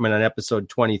Corey Hartman on episode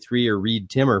 23 or Reed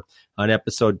Timmer on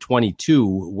episode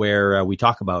 22, where we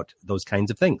talk about those kinds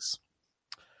of things.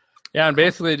 Yeah, and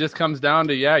basically it just comes down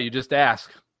to, you just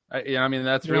ask.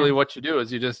 That's really what you do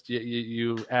is you just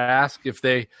you ask if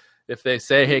they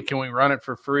say, hey, can we run it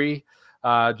for free?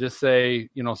 Just say,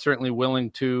 certainly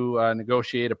willing to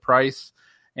negotiate a price.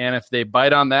 And if they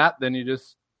bite on that, then you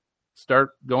just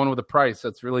start going with the price.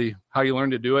 That's really how you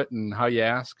learn to do it and how you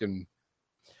ask. And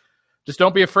just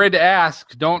don't be afraid to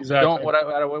ask.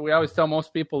 What we always tell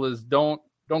most people is don't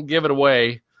give it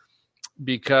away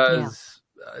because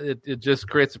it just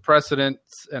creates a precedent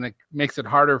and it makes it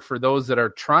harder for those that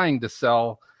are trying to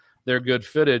sell their good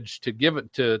footage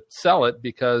to sell it,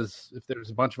 because if there's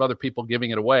a bunch of other people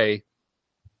giving it away,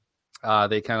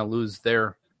 they kind of lose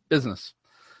their business.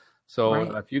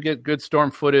 So if you get good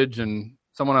storm footage and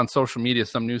someone on social media,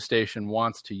 some news station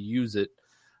wants to use it,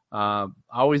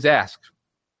 always ask.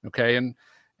 Okay. And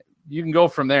you can go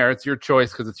from there. It's your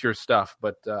choice because it's your stuff,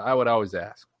 but I would always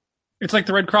ask. It's like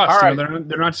the Red Cross. Right.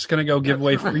 They're not just going to go give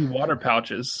away free water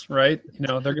pouches, right?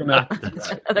 They're going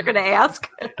to ask.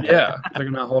 Yeah, they're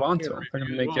going to hold on to them. They're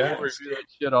going to make that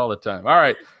shit all the time. All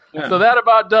right. Yeah. So that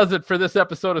about does it for this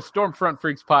episode of Stormfront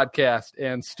Freaks Podcast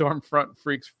and Stormfront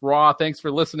Freaks Raw. Thanks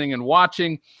for listening and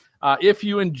watching. If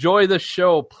you enjoy the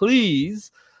show,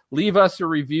 please leave us a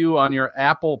review on your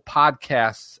Apple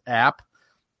Podcasts app.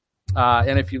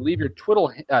 And if you leave your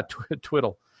twiddle.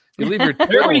 You leave your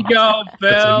There we go,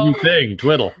 Phil. That's a new thing,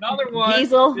 twiddle. Another one.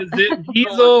 Diesel. Is it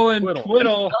Diesel and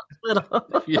Twiddle?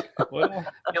 You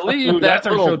leave that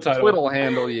little twiddle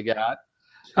handle you got.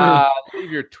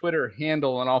 Leave your Twitter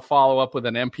handle, and I'll follow up with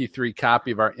an MP3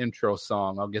 copy of our intro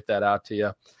song. I'll get that out to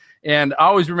you. And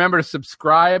always remember to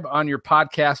subscribe on your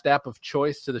podcast app of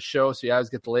choice to the show so you always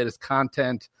get the latest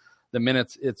content the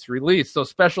minute it's released. So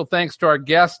special thanks to our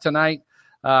guest tonight,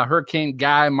 Hurricane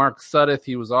Guy, Mark Sudduth.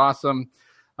 He was awesome.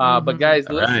 But guys,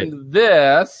 listen to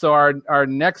this. So our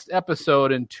next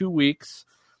episode in 2 weeks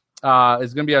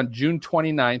is going to be on June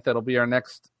 29th. That'll be our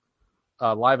next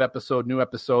live episode, new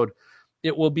episode.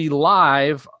 It will be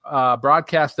live,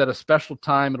 broadcast at a special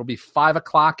time. It'll be 5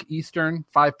 o'clock Eastern,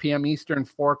 5 p.m. Eastern,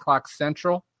 4 o'clock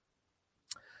Central,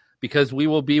 because we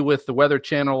will be with the Weather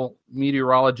Channel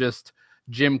meteorologist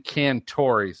Jim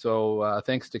Cantori. So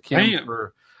thanks to Kim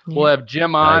we'll have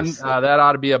Jim on. Nice. That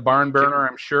ought to be a barn burner,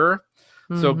 I'm sure.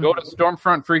 So go to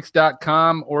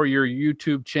stormfrontfreaks.com or your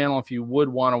YouTube channel if you would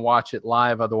want to watch it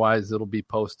live. Otherwise, it'll be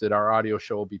posted. Our audio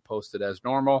show will be posted as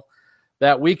normal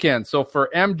that weekend. So for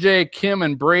MJ, Kim,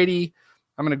 and Brady,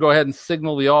 I'm going to go ahead and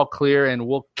signal the all clear, and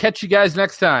we'll catch you guys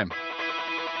next time.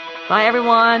 Bye,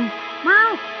 everyone.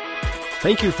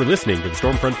 Thank you for listening to the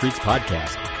Stormfront Freaks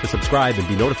podcast. To subscribe and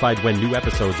be notified when new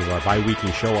episodes of our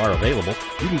bi-weekly show are available,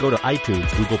 you can go to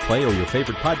iTunes, Google Play, or your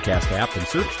favorite podcast app and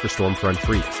search for Stormfront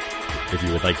Freaks. If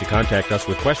you would like to contact us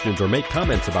with questions or make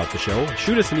comments about the show,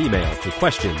 shoot us an email to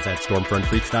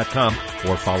questions@stormfrontfreaks.com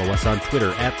or follow us on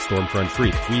Twitter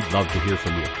 @StormfrontFreak. We'd love to hear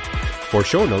from you. For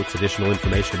show notes, additional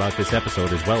information about this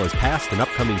episode, as well as past and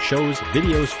upcoming shows,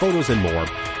 videos, photos, and more,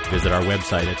 visit our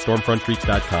website at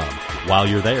stormfrontfreaks.com. While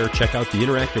you're there, check out the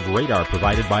interactive radar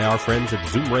provided by our friends at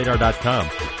zoomradar.com,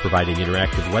 providing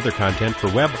interactive weather content for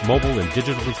web, mobile, and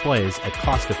digital displays at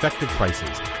cost-effective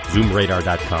prices.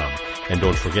 zoomradar.com. And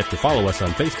don't forget to follow us on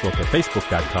Facebook at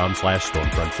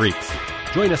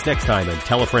facebook.com/StormfrontFreaks. Join us next time and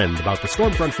tell a friend about the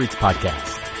Stormfront Freaks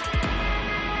podcast.